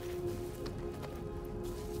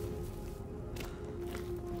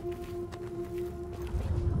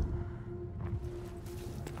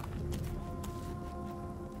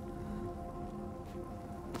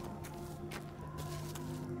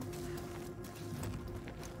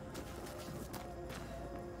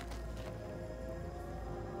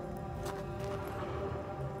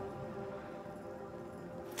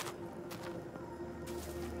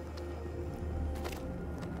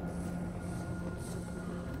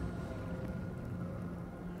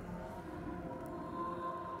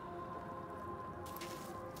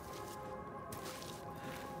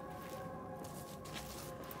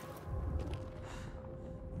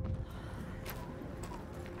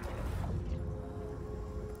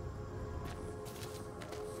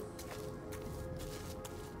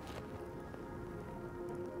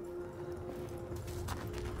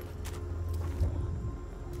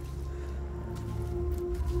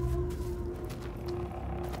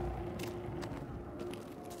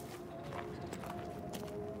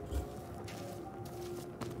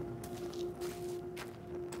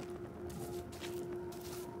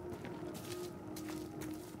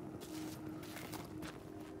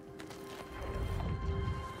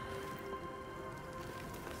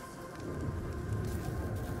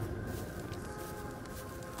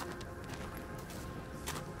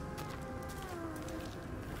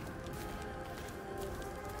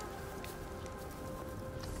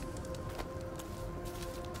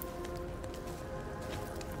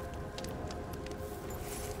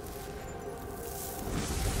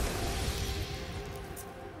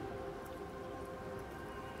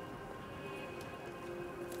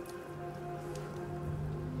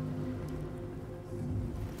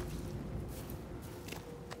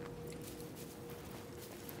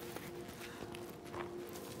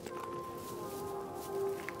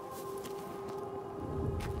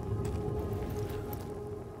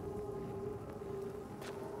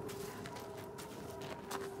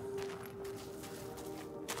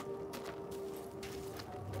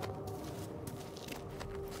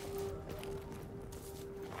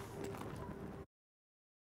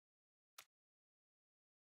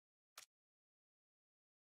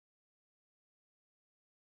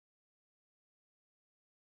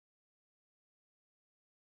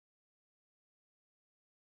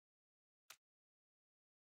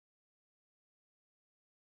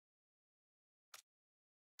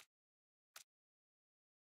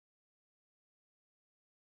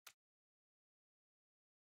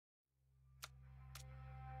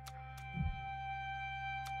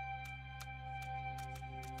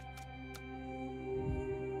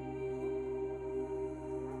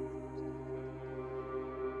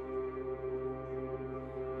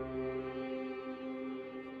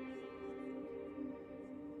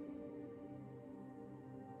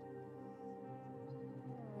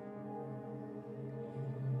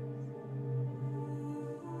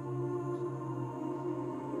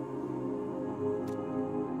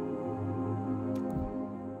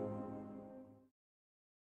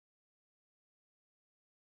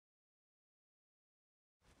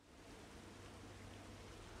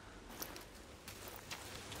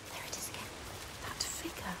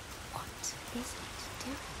 is it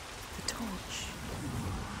doing? The torch.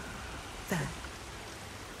 There.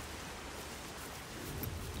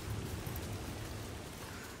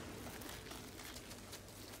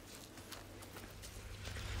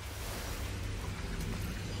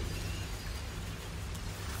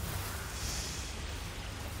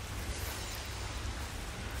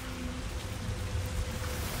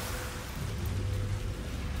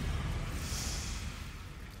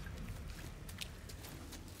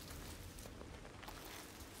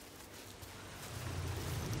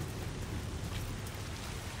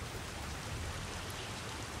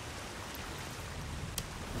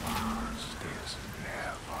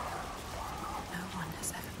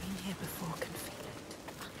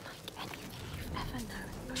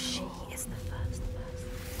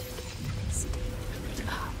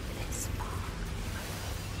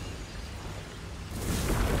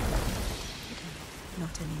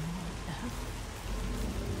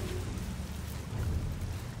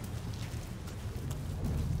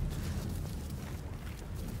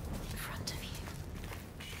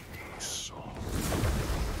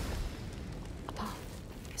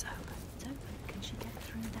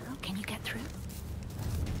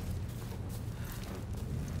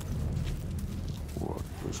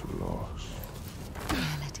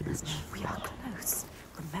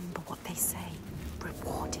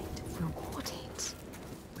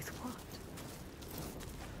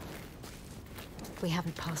 We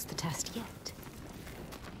haven't passed the test yet.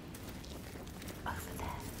 Over there.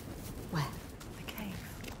 Where? The cave.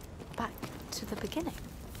 Back to the beginning?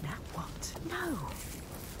 Now what? No.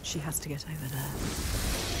 She has to get over there.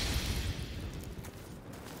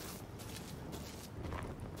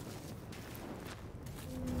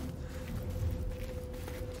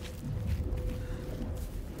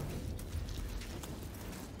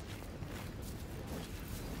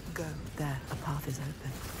 Go. There. A path is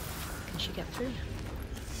open. Can she get through?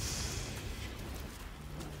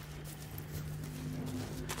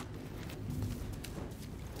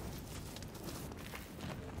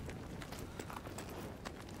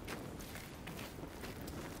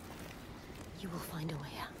 You will find a way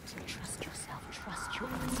out. Trust yourself. Trust your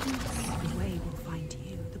instincts. The way will find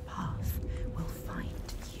you. The path will find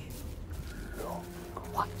you.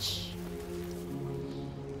 Watch.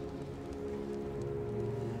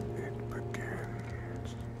 It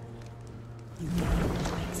begins. You know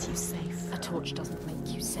what makes you safe. A torch doesn't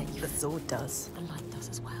make you safe. The sword does. The light does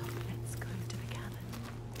as well. Let's go to the cabin.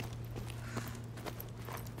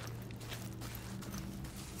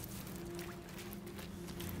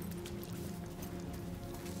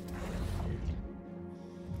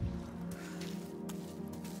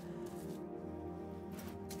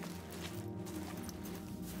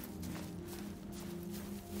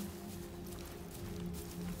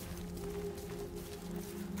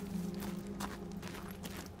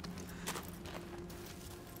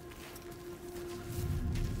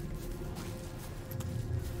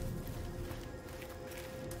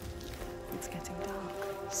 It's getting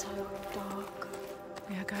dark. So dark.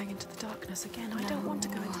 We are going into the darkness again. I don't want to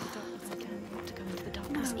go into the darkness I again. don't want to go into the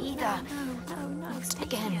darkness No, either. No. Stay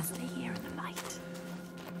Again. here. Stay here in the light.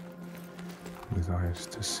 With eyes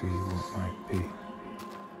to see what might be, you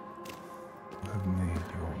have made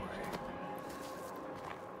your way.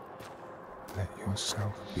 Let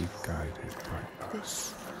yourself be guided by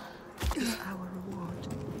us. This is our reward.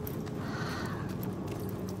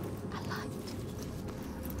 A light.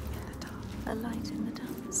 In the dark. A light in the dark.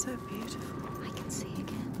 So beautiful. I can see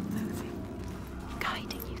again. Moving.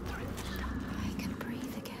 Guiding you through the dark. I can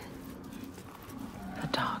breathe again. The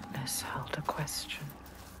darkness held a question.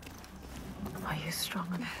 Are you strong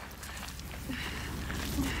enough?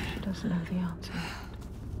 She doesn't know the answer yet.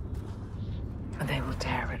 And they will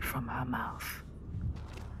tear it from her mouth.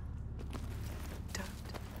 Don't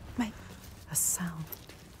make a sound.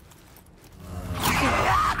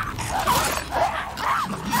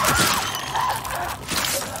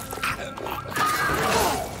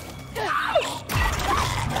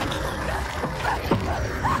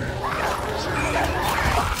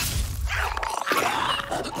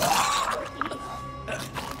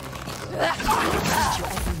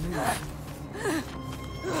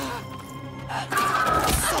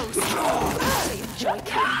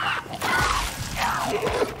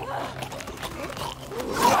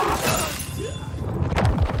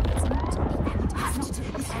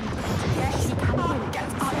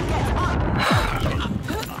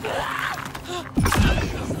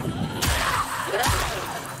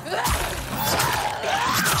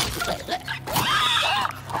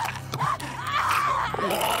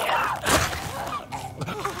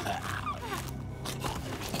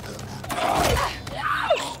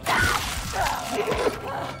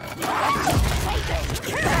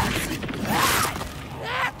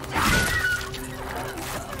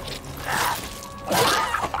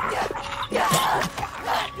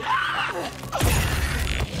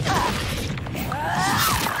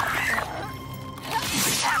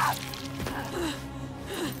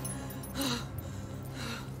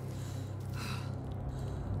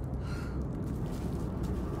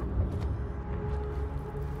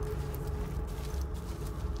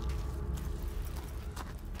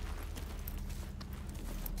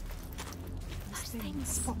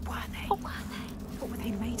 Things. What were they? What were they? What were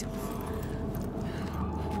they made of?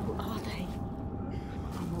 Who are they?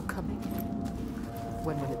 Are more coming?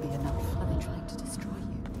 When will it be enough? Are they trying to destroy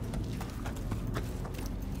you?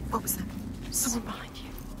 What was that? Someone behind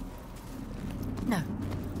you? No.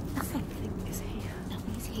 Nothing. Nothing is here.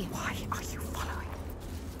 Nobody's here. Why are you following?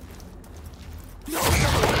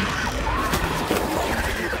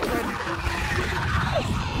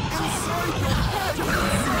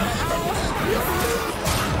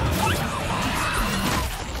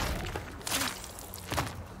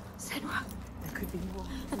 Senua. There could be more.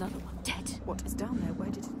 Another one dead. What is down there? Where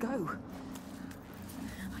did it go?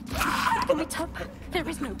 Can we turn back? There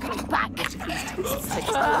is no going back.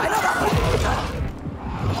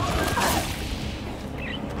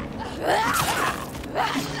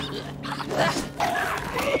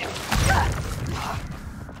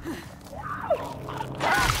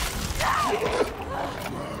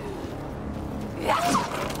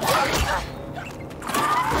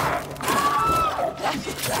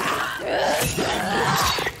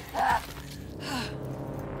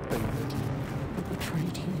 They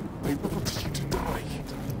betrayed you. They wanted you to die.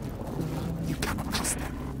 You cannot trust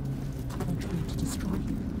them. They tried to destroy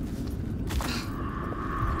you.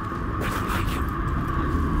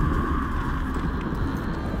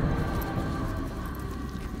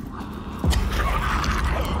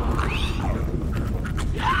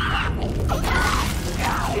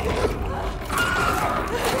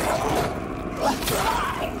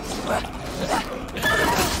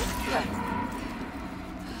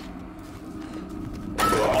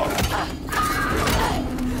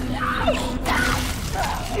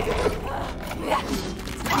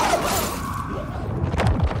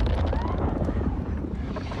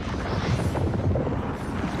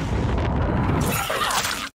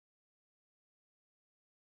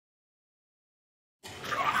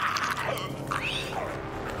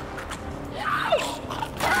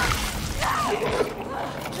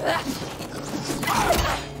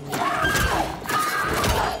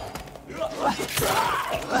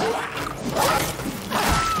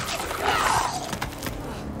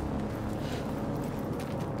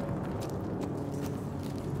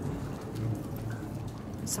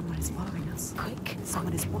 Someone is following us. Quick!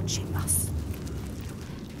 Someone is watching us.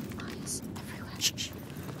 Eyes everywhere. Shh.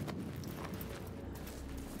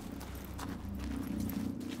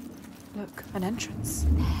 Look, an entrance.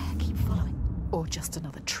 There, keep following. Or just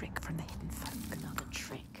another trick from the hidden folk. Another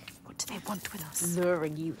trick. What do they want with us?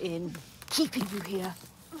 Luring you in. Keeping you here.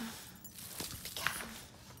 Be careful.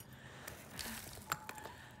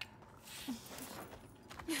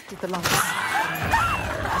 Did the lights.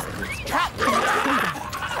 Trap!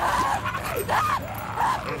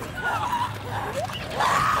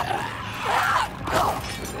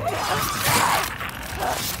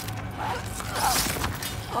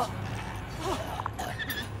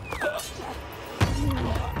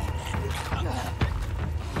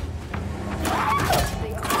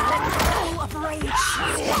 Full of rage.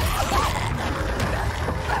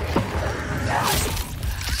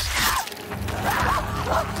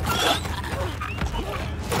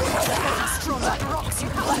 Strong like rocks, you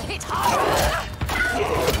have to hit hard.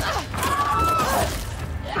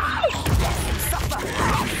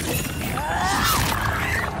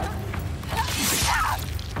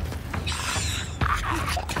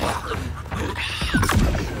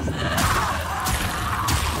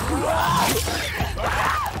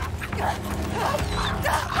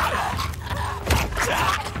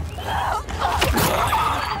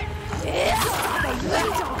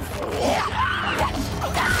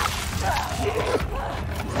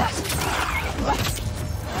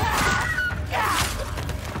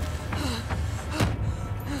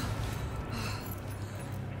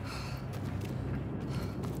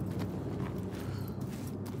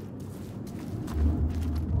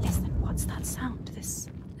 Listen, what's that sound?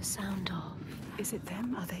 The sound of... Is it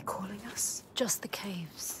them? Are they calling us? just the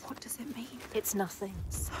caves. What does it mean? It's nothing.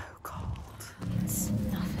 So cold. It's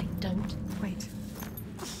nothing. Don't. Wait.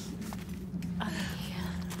 Are they here?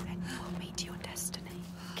 Then you will meet your destiny.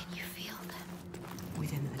 Can you feel them?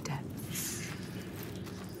 Within the depths.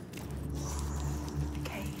 The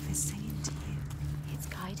cave is singing to you. It's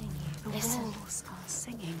guiding you. The Listen. walls are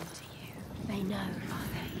singing to you. They know, are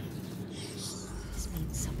they? This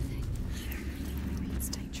means something. Maybe it's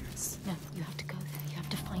dangerous. No, you have to go there. You have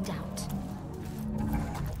to find out.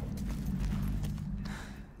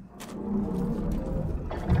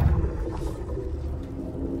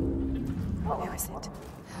 Who is it?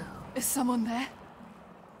 Is someone there?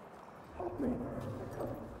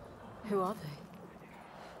 Who are they?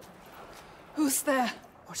 Who's there?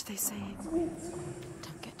 What are they saying?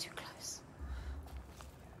 Don't get too close.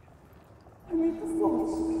 No.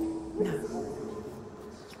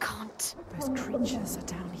 You can't. Those creatures are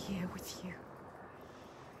down here with you.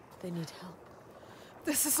 They need help.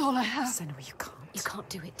 This is all I have. Senua, you can't. You can't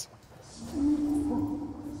do it.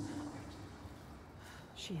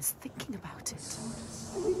 She is thinking about it.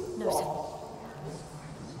 No, Senua.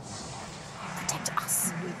 Protect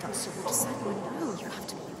us. You need that sword. Senua, no. You have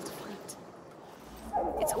to be able to fight.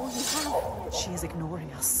 It's all you have. She is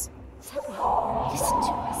ignoring us. Senua, listen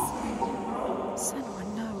to us. Senua,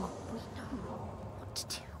 no. We know what to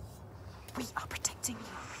do. We are protecting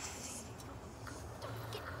you.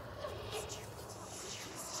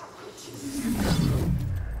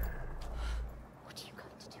 What are you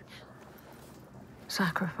going to do now?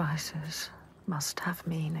 Sacrifices must have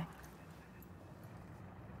meaning.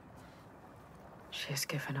 She has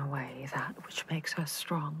given away that which makes her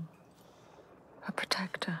strong. A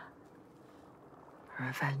protector. Her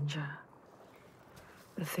avenger.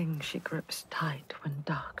 The thing she grips tight when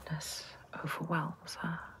darkness overwhelms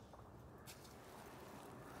her.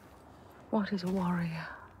 What is a warrior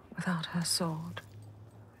without her sword.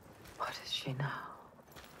 What is she now?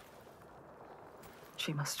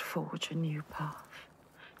 She must forge a new path,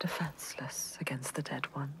 defenseless against the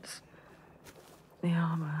dead ones. The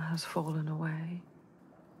armor has fallen away.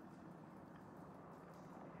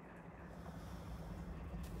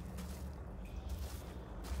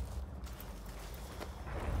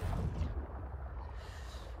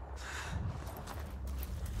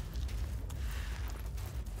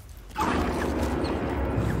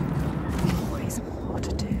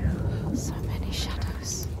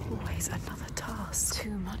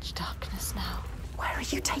 Darkness now. Where are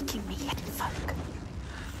you taking me, hidden folk?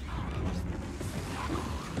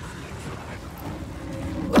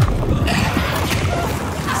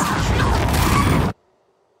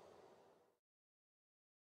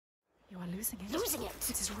 You are losing it. Losing it!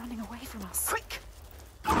 It is running away from us. Quick!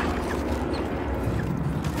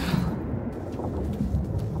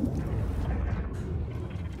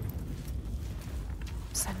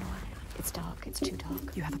 Senua. It's dark, it's too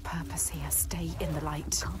dark. You have a purpose here. Stay in the light.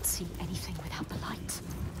 You can't see anything without the light.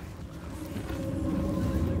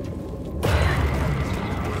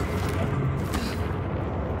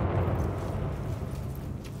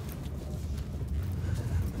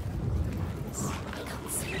 I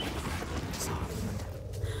can't see it. It's hard.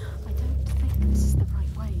 I don't think this is the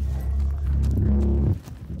right way.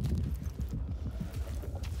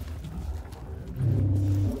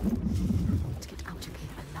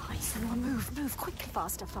 Move quickly,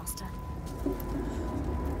 faster, faster.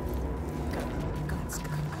 Go.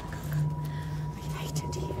 I hate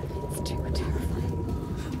it here. It's too terrifying.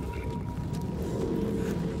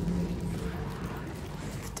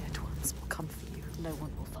 The dead ones will come for you. No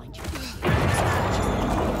one will find you.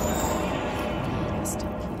 They're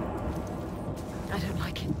still here. I don't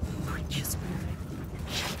like it. Creatures moving.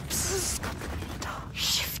 Shapes.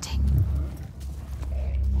 Shifting.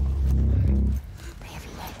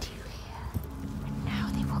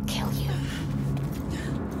 Kill you.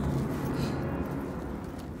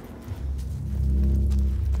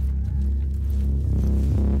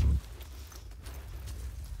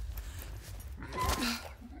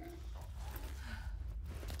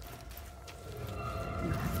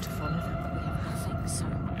 You have to follow them. We have nothing, so...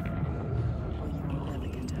 Or you will never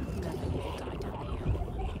get out. Never you will die down here.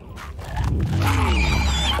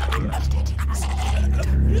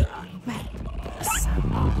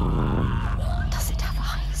 Does it have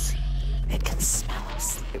eyes? It can smell us.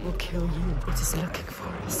 It will kill you. It is looking for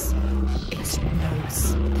us. It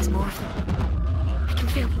knows. There's more of them. I can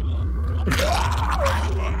feel them. I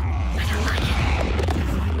don't like it.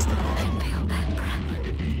 I can feel their breath.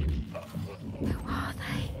 Who are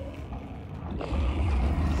they?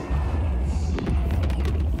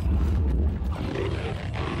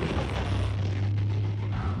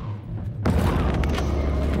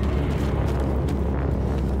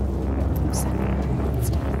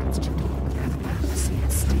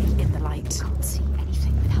 Can't see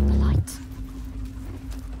anything without the light.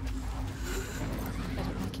 I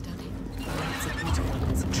don't like it, Daddy. It's a beautiful,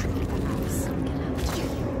 it's a tree of the house.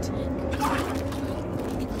 Get out.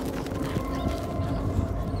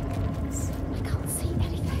 I can't see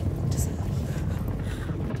anything.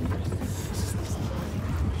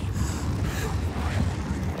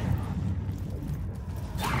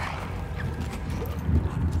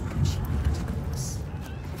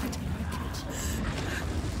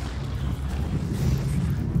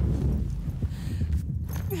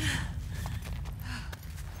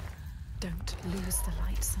 Don't lose the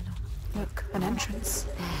light, Senua. Look, an entrance.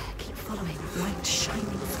 There, keep following. Light shining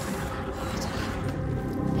through.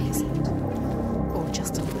 Exit. Or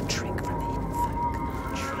just a little trick from the hidden folk.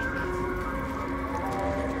 Trick.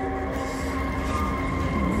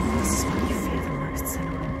 This is what you fear the most,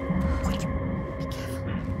 Senua. Quick, be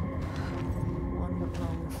careful. One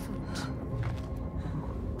wrong foot.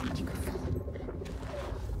 You could fall.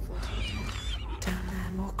 Down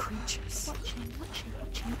there, more creatures.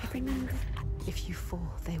 Watching every move. If you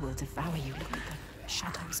fall, they will devour you. Look at them.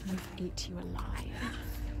 Shadows move, eat you alive.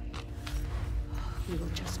 You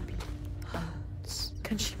will just be bones.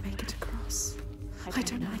 Can she make it across? I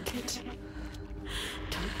don't like it.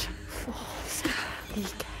 Don't fall. Be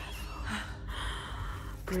careful.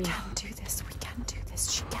 Breathe. We can do this. We can do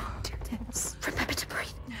this. She can do this. Remember to breathe.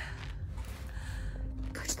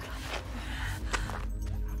 Go to the light.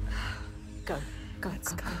 Go. Go.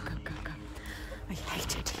 I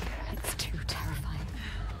hate it here. It's too terrifying.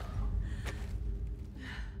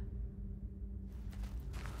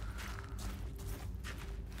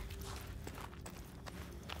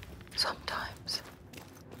 Sometimes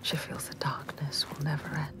she feels the darkness will never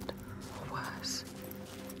end, or worse.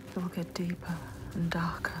 It will get deeper and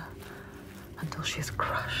darker until she is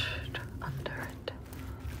crushed under it.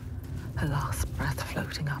 Her last breath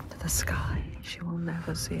floating up to the sky she will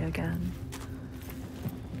never see again.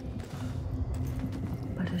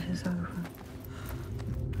 But it is over.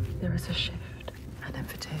 There is a shift, an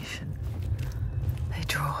invitation. They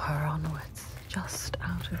draw her onwards, just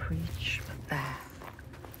out of reach, but there.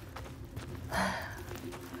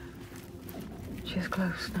 She is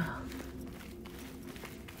close now.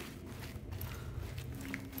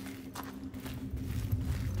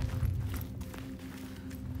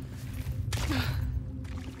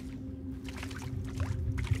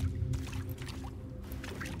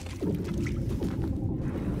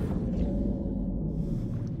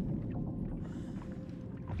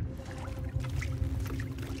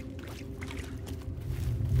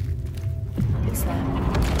 It's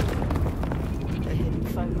them. The hidden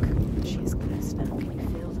folk. She is close now. Can you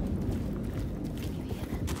feel them? Can you hear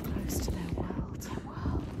them? Close to their world. Their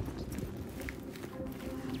world.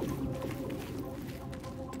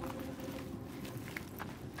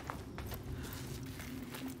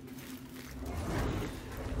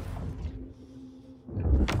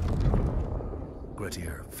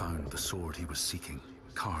 Grettir found the sword he was seeking,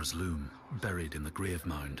 Kar's loom, buried in the grave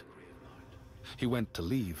mound. He went to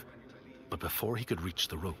leave, but before he could reach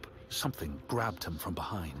the rope, something grabbed him from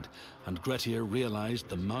behind, and Grettir realized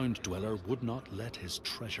the mound dweller would not let his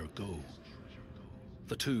treasure go.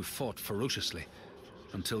 The two fought ferociously,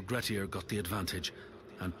 until Grettir got the advantage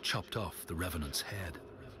and chopped off the revenant's head.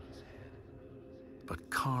 But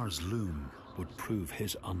Kar's loom would prove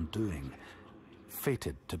his undoing,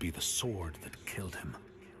 fated to be the sword that killed him.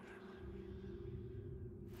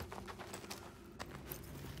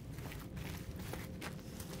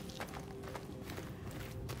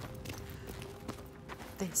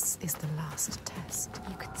 This is the last test.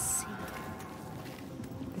 You could see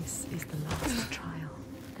This is the last trial.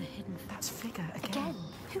 the hidden That figure again. again.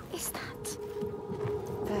 Who is that?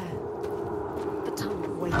 There. The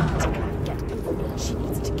tunnel waiting to get over me. She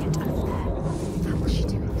needs to get over there. How will she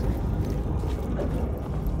do it?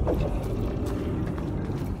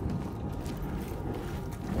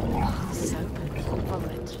 This is open. Follow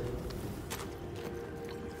it.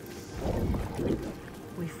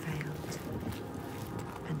 We failed.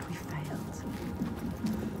 And we failed.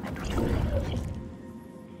 And we failed.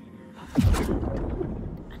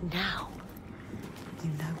 And now You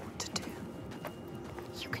know what to do.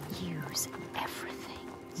 you can use everything.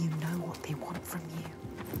 You know what they want from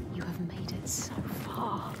you. You have made it so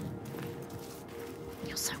far.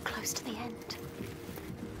 You're so close to the end.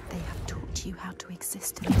 They have taught you how to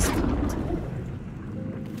exist in this world.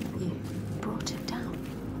 You Brought it down.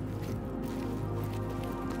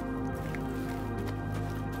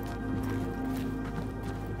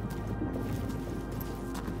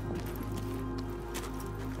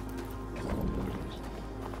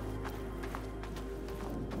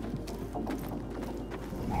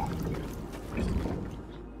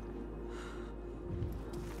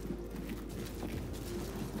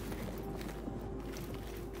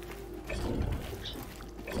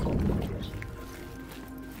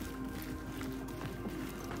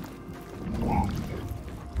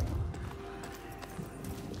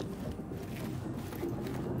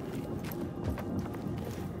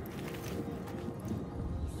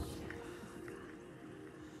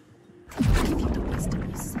 give you the wisdom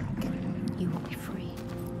you seek. You will be free.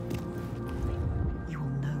 You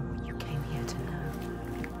will know what you came here to know.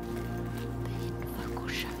 The hidden folk will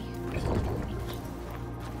show you.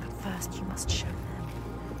 But first you must show them.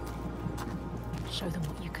 Show them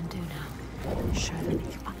what you can do now. Show them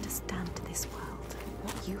if you understand this world.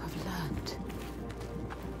 What you have learned.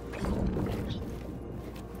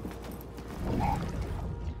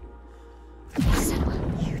 Senua,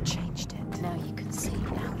 You changed it. now you can see.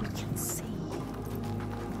 Now we can see.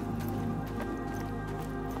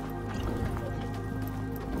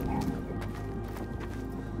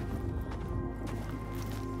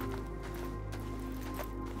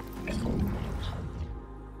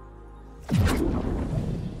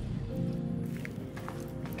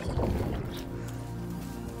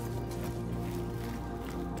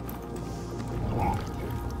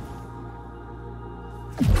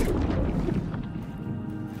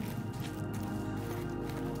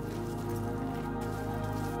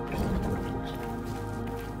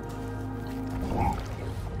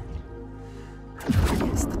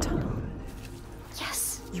 Yes, the tunnel.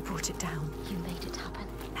 Yes, You brought it down. you made it happen.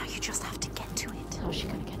 Now you just have to get to it. How's she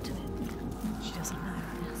going to get to it? She doesn't know.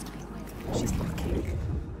 It has to be quick. She's looking.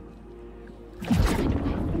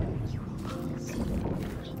 You will pass.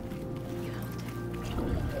 You have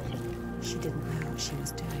to. She didn't know what she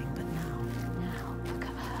was doing, but now, Now, look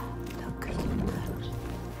at her. look.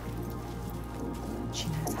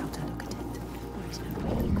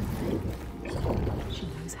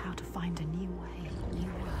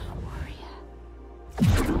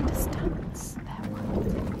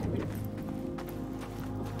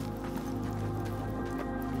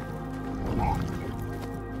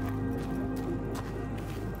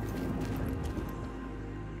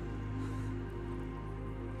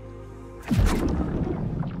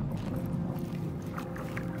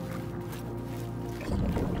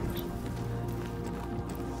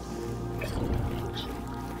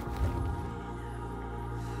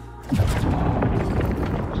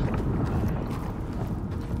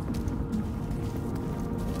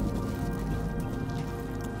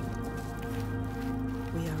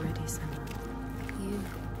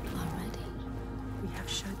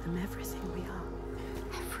 showed them everything we are.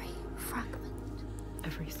 Every fragment.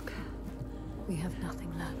 Every scar. We have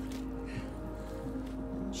nothing left.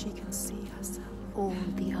 She can see herself. All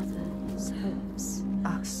the others' hopes.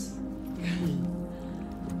 Us. We.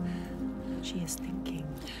 She is thinking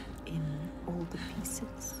in all the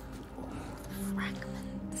pieces. All the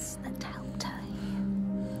fragments that helped her.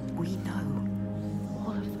 We know.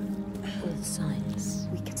 All of them. All the signs.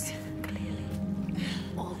 We can see them clearly.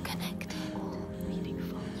 All connected. All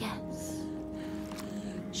meaningful. Yes.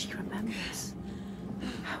 She remembers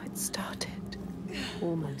how it started.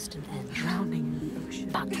 Almost an end. Drowning in the ocean.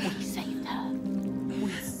 But we saved her.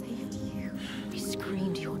 We saved you. We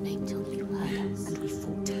screamed your name till you heard us. And we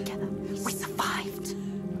fought together. We survived.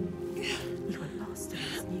 We were lost in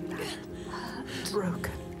this new land. Hurt.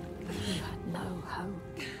 Broken. You had no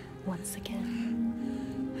hope. Once again.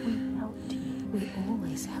 We helped you. We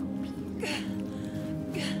always help you.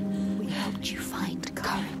 We helped you find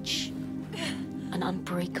courage. An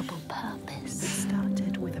unbreakable purpose. It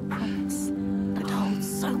started with a promise that holds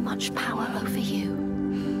so much power over you.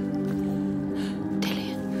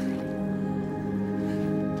 Dillion.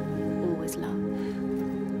 Always love.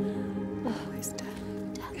 Always death.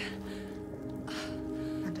 Death.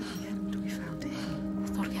 And at the end we found him.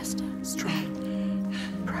 Thorgester. Strong.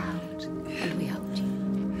 Proud. And we helped you.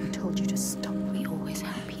 We told you to stop. We always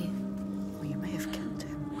help you. Or you may have killed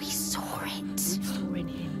him. We saw it. We saw in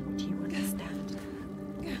him what you understand.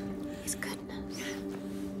 His goodness.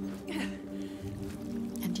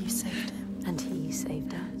 And you saved him. And he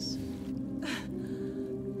saved us.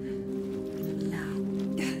 Now.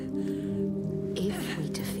 If we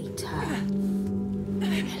defeat her,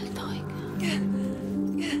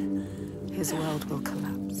 his world will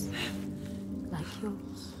collapse. like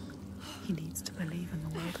yours. He needs to believe in the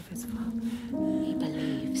world of his father. He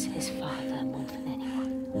believes his father more than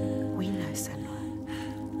anyone. We know, Senua.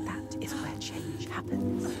 That is where change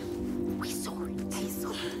happens. We saw it. They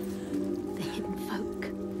saw it. The hidden folk.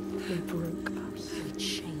 They broke us. They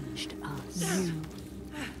changed us. You.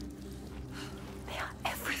 They are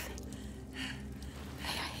everything.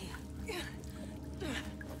 They are here.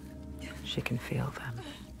 She can feel them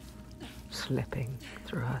slipping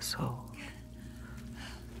through her soul,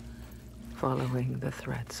 following the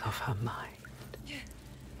threads of her mind.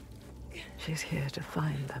 She's here to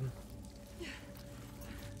find them.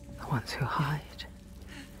 The ones who hide.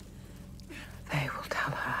 They will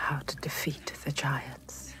tell her how to defeat the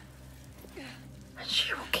giants. And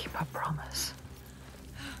she will keep her promise.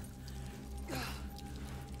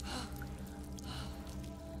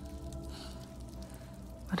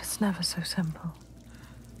 But it's never so simple,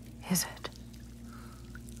 is it?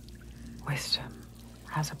 Wisdom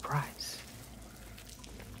has a price.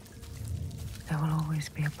 There will always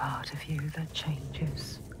be a part of you that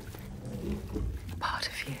changes. A part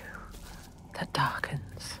of you that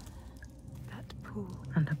darkens. That pool.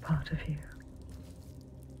 And a part of you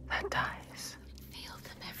that dies. Feel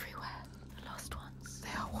them everywhere. The lost ones.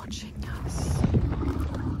 They are watching us.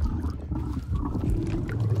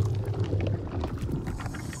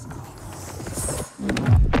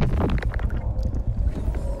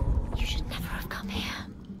 You should never have come here.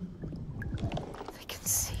 They can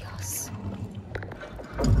see us.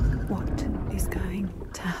 What is going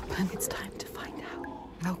to happen? It's time to find out.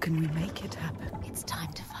 How can we make it happen? It's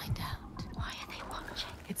time to find out. Why are they watching?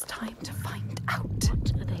 It's time to find out.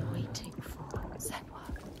 What are they waiting for?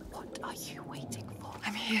 Senua, what are you waiting for?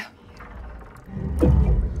 I'm here.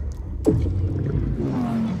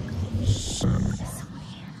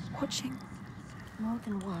 Watching. More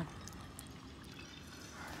than one.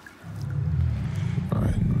 I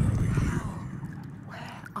know you.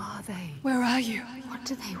 Where are they? Where are you? What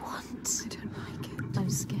do they want? I don't like it. I'm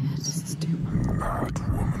scared. This is too much. Mad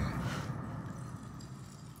woman.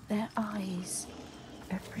 Their eyes.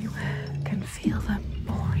 Everywhere. Can feel them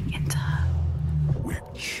pouring into her.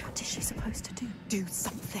 Witch. What is she supposed to do? Do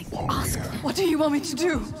something. Ask Warrior. What do you want me to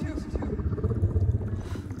do?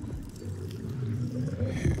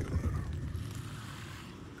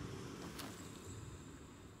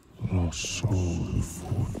 Lost soul who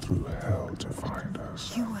fought through hell to find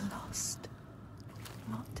us. You were lost.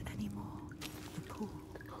 Not anymore. The pool.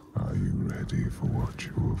 Are you ready for what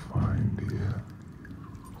you will find here?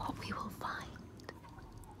 What we will find.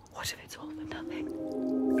 What if it's all for nothing?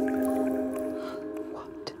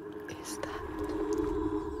 What is that?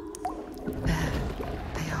 There.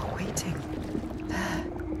 They are waiting. There.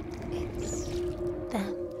 It's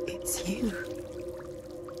them. It's you.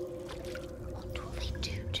 What will they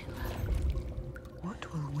do to her? What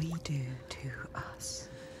will we do to us?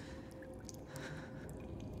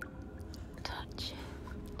 Touch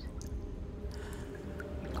it.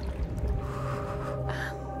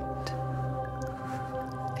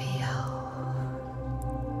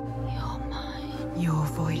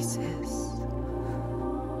 is.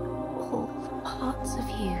 All the parts of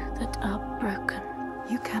you that are broken.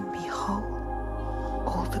 You can be whole.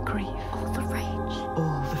 All the grief, All the rage.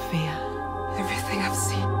 all the fear. Everything I've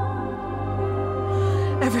seen,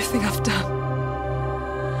 everything I've done,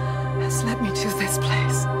 has led me to this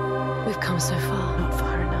place. We've come so far. Not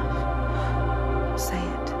far enough. Say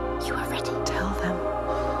it. You are ready. Tell them.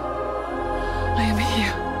 I am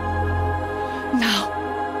here. Now.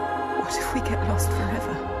 What if we get lost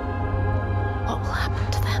forever? What will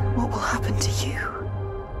happen to them? What will happen to you?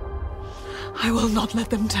 I will not let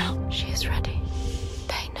them down. She is ready.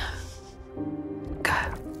 They know. Go.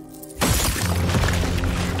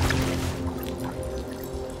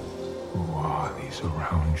 Who are these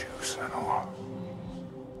around you, Senua?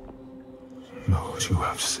 Those you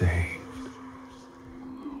have saved.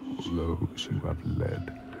 Those who have led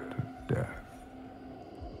to death.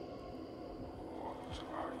 What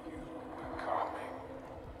are you becoming?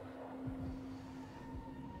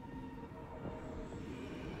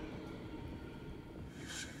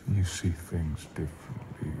 You see things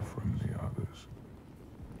differently from the others.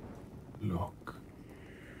 Look,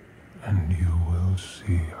 and you will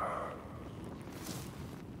see her.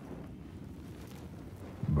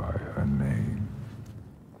 By her name,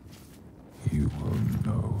 you will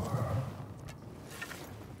know her.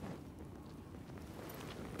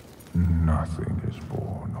 Nothing is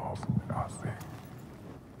born of nothing.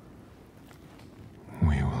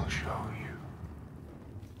 We will show you.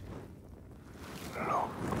 Look.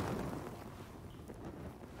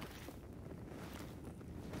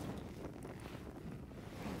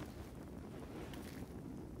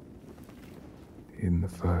 In the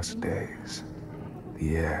first days,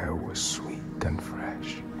 the air was sweet and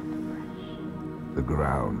fresh. The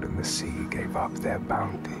ground and the sea gave up their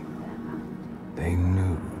bounty. They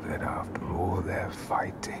knew that after all their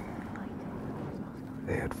fighting,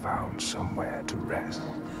 they had found somewhere to rest,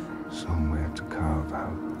 somewhere to carve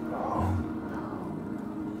out a home.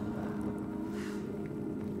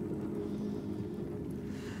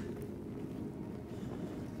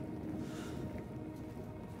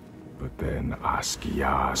 But then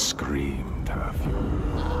Askia screamed her fury.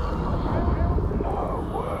 Her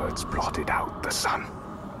words blotted out the sun.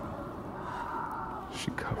 She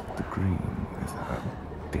covered the green with her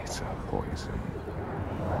bitter poison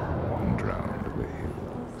and drowned the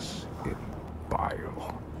hills in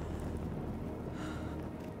bile.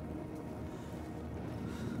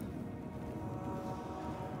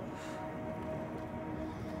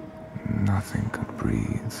 Nothing could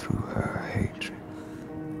breathe through her hatred.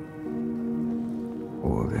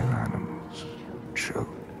 All their animals choked.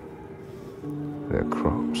 Their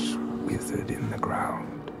crops withered in the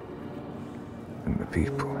ground. And the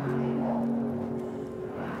people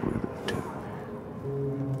withered too.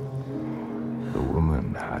 The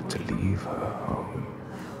woman had to leave her home,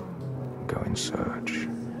 go in search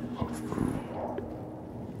of food.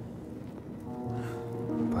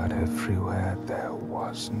 But everywhere there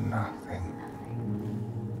was nothing.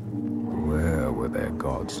 Where were their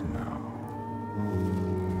gods now?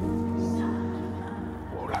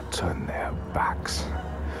 All had turned their backs.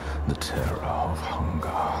 The terror of hunger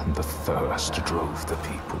and the thirst drove the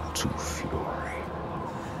people to fury.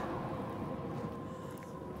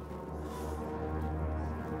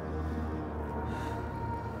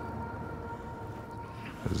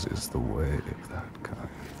 As is the way of that kind,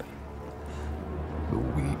 the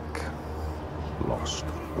weak lost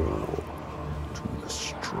all to the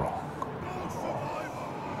strong.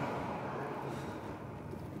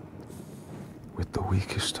 With the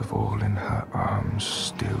weakest of all in her arms,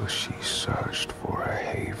 still she searched for a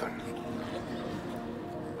haven.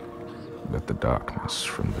 But the darkness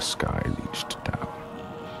from the sky reached down.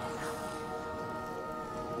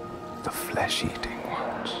 The flesh-eating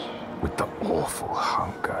ones, with the awful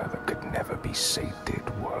hunger that could never be sated,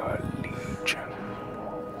 were legion.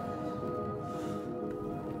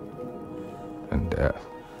 And death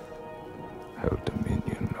held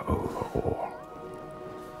dominion over all.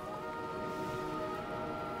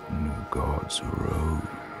 New gods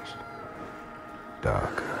arose,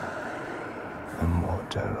 darker and more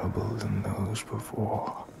terrible than those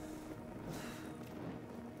before.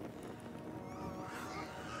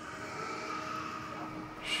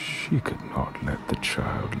 She could not let the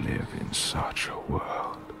child live in such a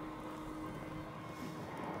world.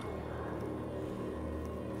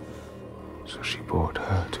 So she brought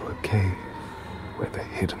her to a cave where the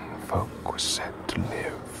hidden folk were said to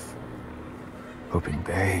live, hoping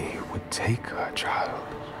they would take her child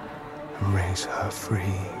and raise her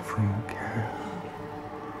free from care,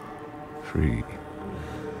 free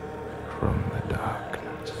from the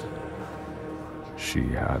darkness. She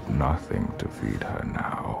had nothing to feed her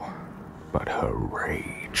now, but her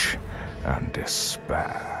rage and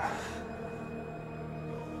despair.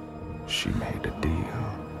 She made a deal.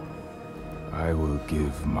 I will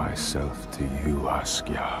give myself to you,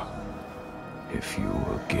 Askia, if you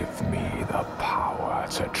will give me the power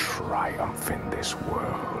to triumph in this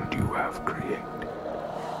world you have created.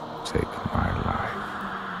 Take my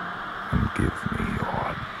life and give me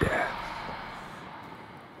your death.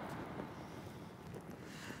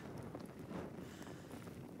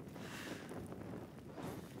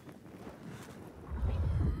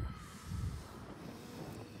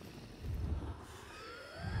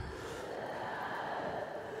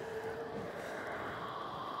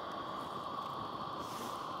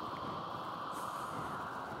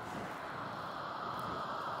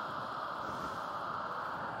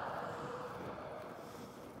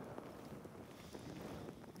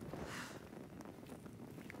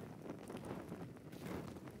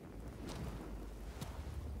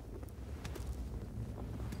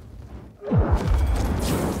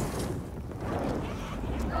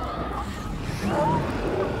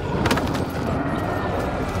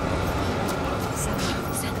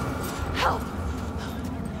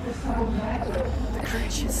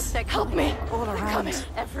 Help me! All around.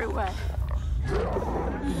 Everywhere.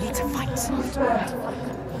 You need to fight.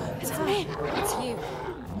 It's me. It's you.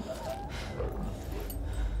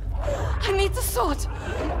 I need the sword.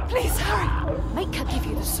 Please hurry. Make her give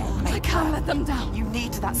you the sword. I can't let them down. You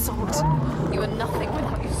need that sword. You are nothing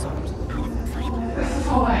without your sword. This is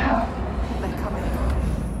all I have. They're coming.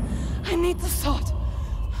 I need the sword.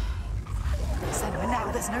 Senua,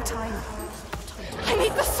 now. There's no time. I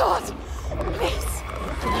need the sword. Please.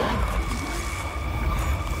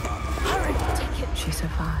 Hurry. Take it. She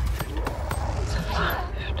survived.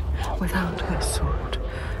 Without her sword.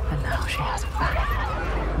 And now she has it back.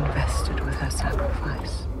 Invested with her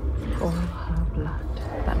sacrifice. All her blood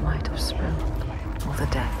that might have spilled. All the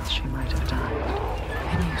deaths she might have died.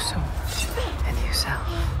 A new sword. A new self.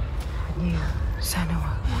 A new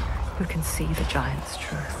Senua who can see the giant's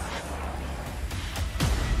truth.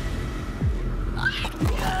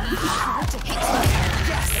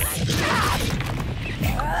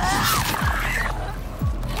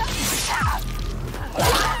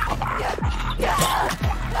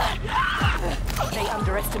 They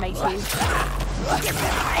underestimate you.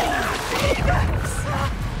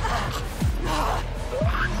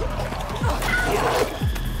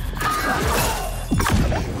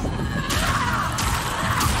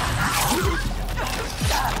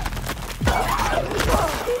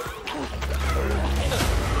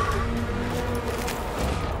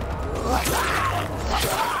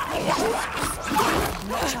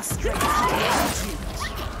 Just straight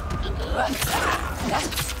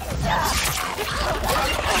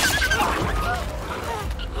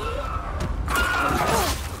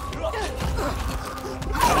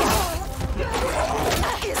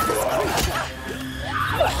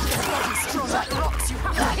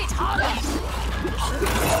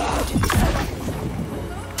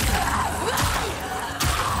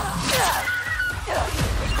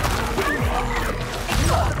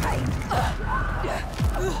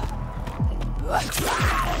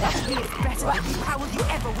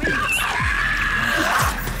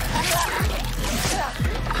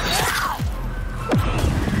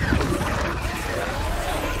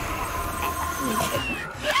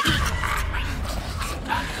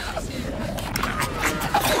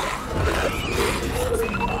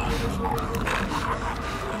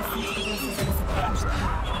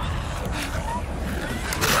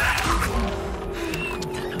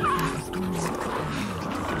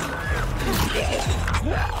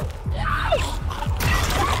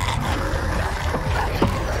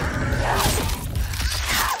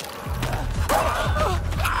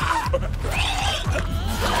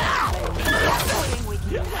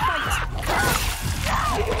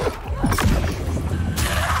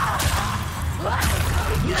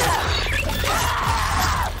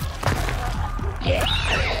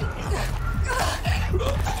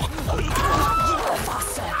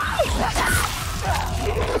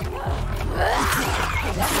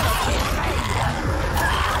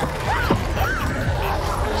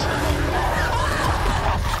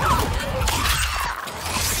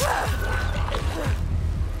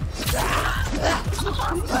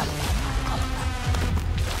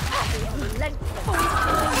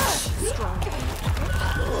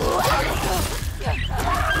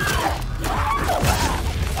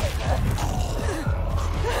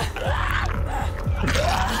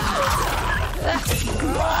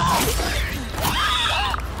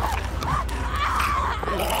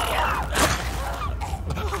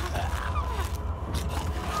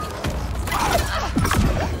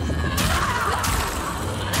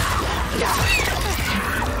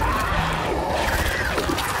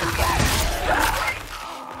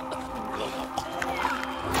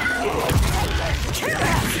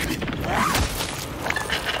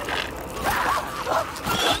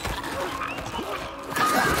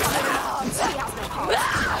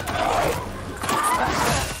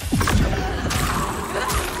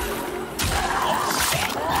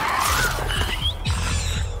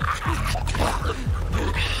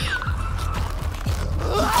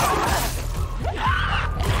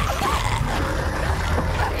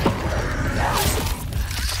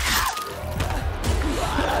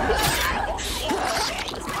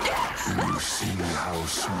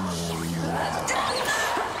more you are.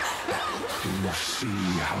 You see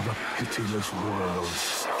how the pitiless world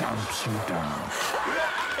stamps you down.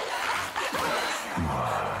 You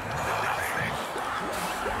are nothing.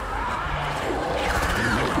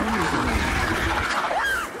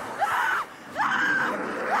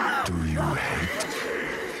 Do you hate?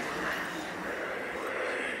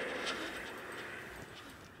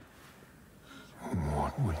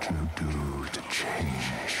 What would you do to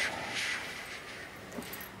change?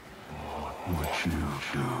 What would you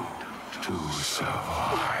do to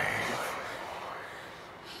survive?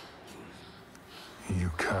 You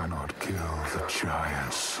cannot kill the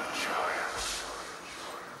giants.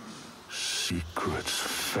 Secrets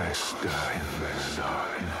fester in the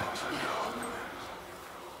darkness.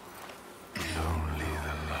 And only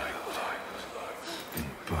the light can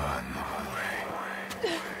burn them away.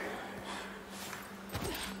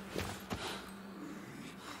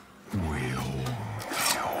 We all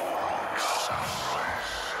go somewhere.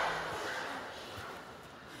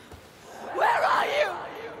 Where are you?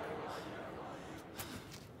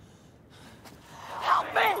 Help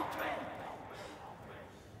me!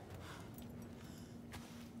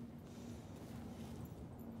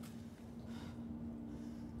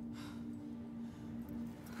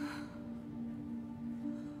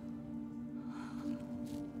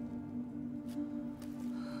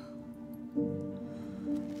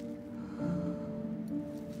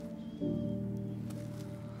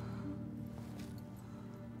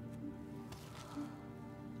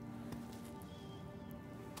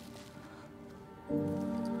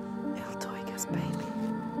 Iltoiga's baby.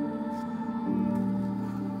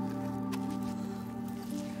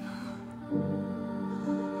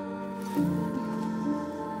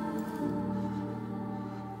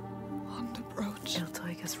 Underbrooch.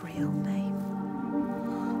 Iltoiga's real name.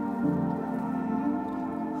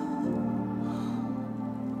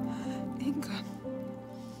 Ingun.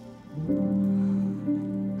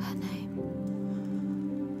 Her name.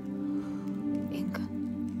 Ingun.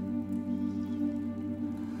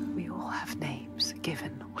 We all have names,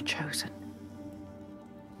 given or chosen.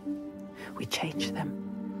 We change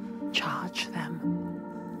them, charge them,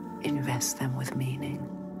 invest them with meaning.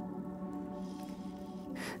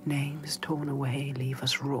 Names torn away leave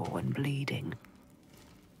us raw and bleeding.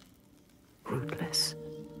 Rootless,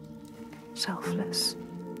 selfless.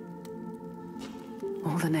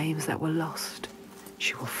 All the names that were lost,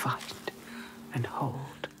 she will fight and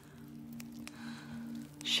hold.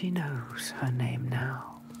 She knows her name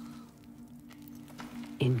now.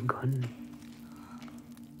 Ingun.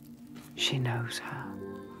 She knows her.